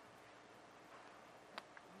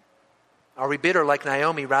 Are we bitter like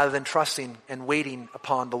Naomi rather than trusting and waiting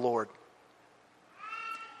upon the Lord?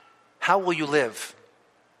 How will you live?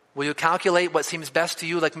 Will you calculate what seems best to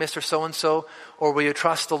you like Mr. So-and-so, or will you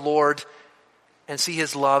trust the Lord and see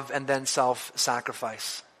His love and then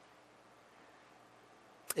self-sacrifice?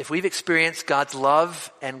 If we've experienced God's love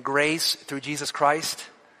and grace through Jesus Christ,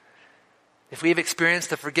 if we've experienced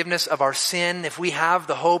the forgiveness of our sin, if we have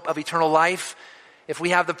the hope of eternal life, if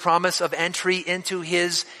we have the promise of entry into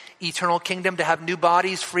His eternal kingdom, to have new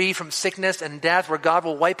bodies free from sickness and death, where God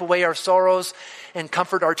will wipe away our sorrows and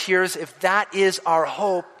comfort our tears, if that is our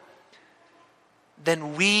hope,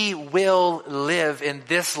 then we will live in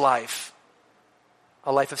this life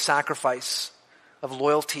a life of sacrifice, of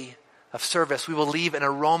loyalty, of service. We will leave an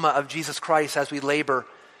aroma of Jesus Christ as we labor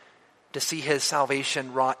to see His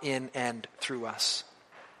salvation wrought in and through us.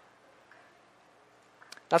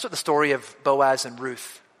 That's what the story of Boaz and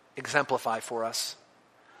Ruth exemplify for us.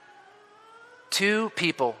 Two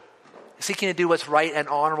people seeking to do what's right and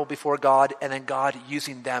honorable before God, and then God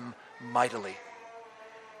using them mightily.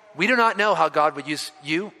 We do not know how God would use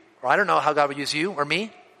you, or I don't know how God would use you or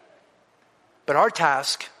me, but our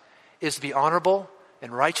task is to be honorable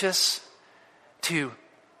and righteous, to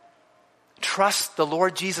trust the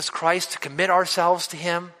Lord Jesus Christ, to commit ourselves to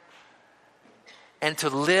Him, and to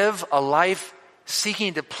live a life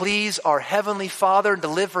seeking to please our Heavenly Father and to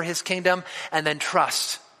live for His kingdom, and then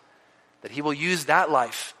trust that He will use that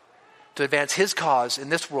life to advance His cause in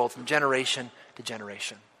this world from generation to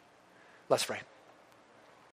generation. Let's pray.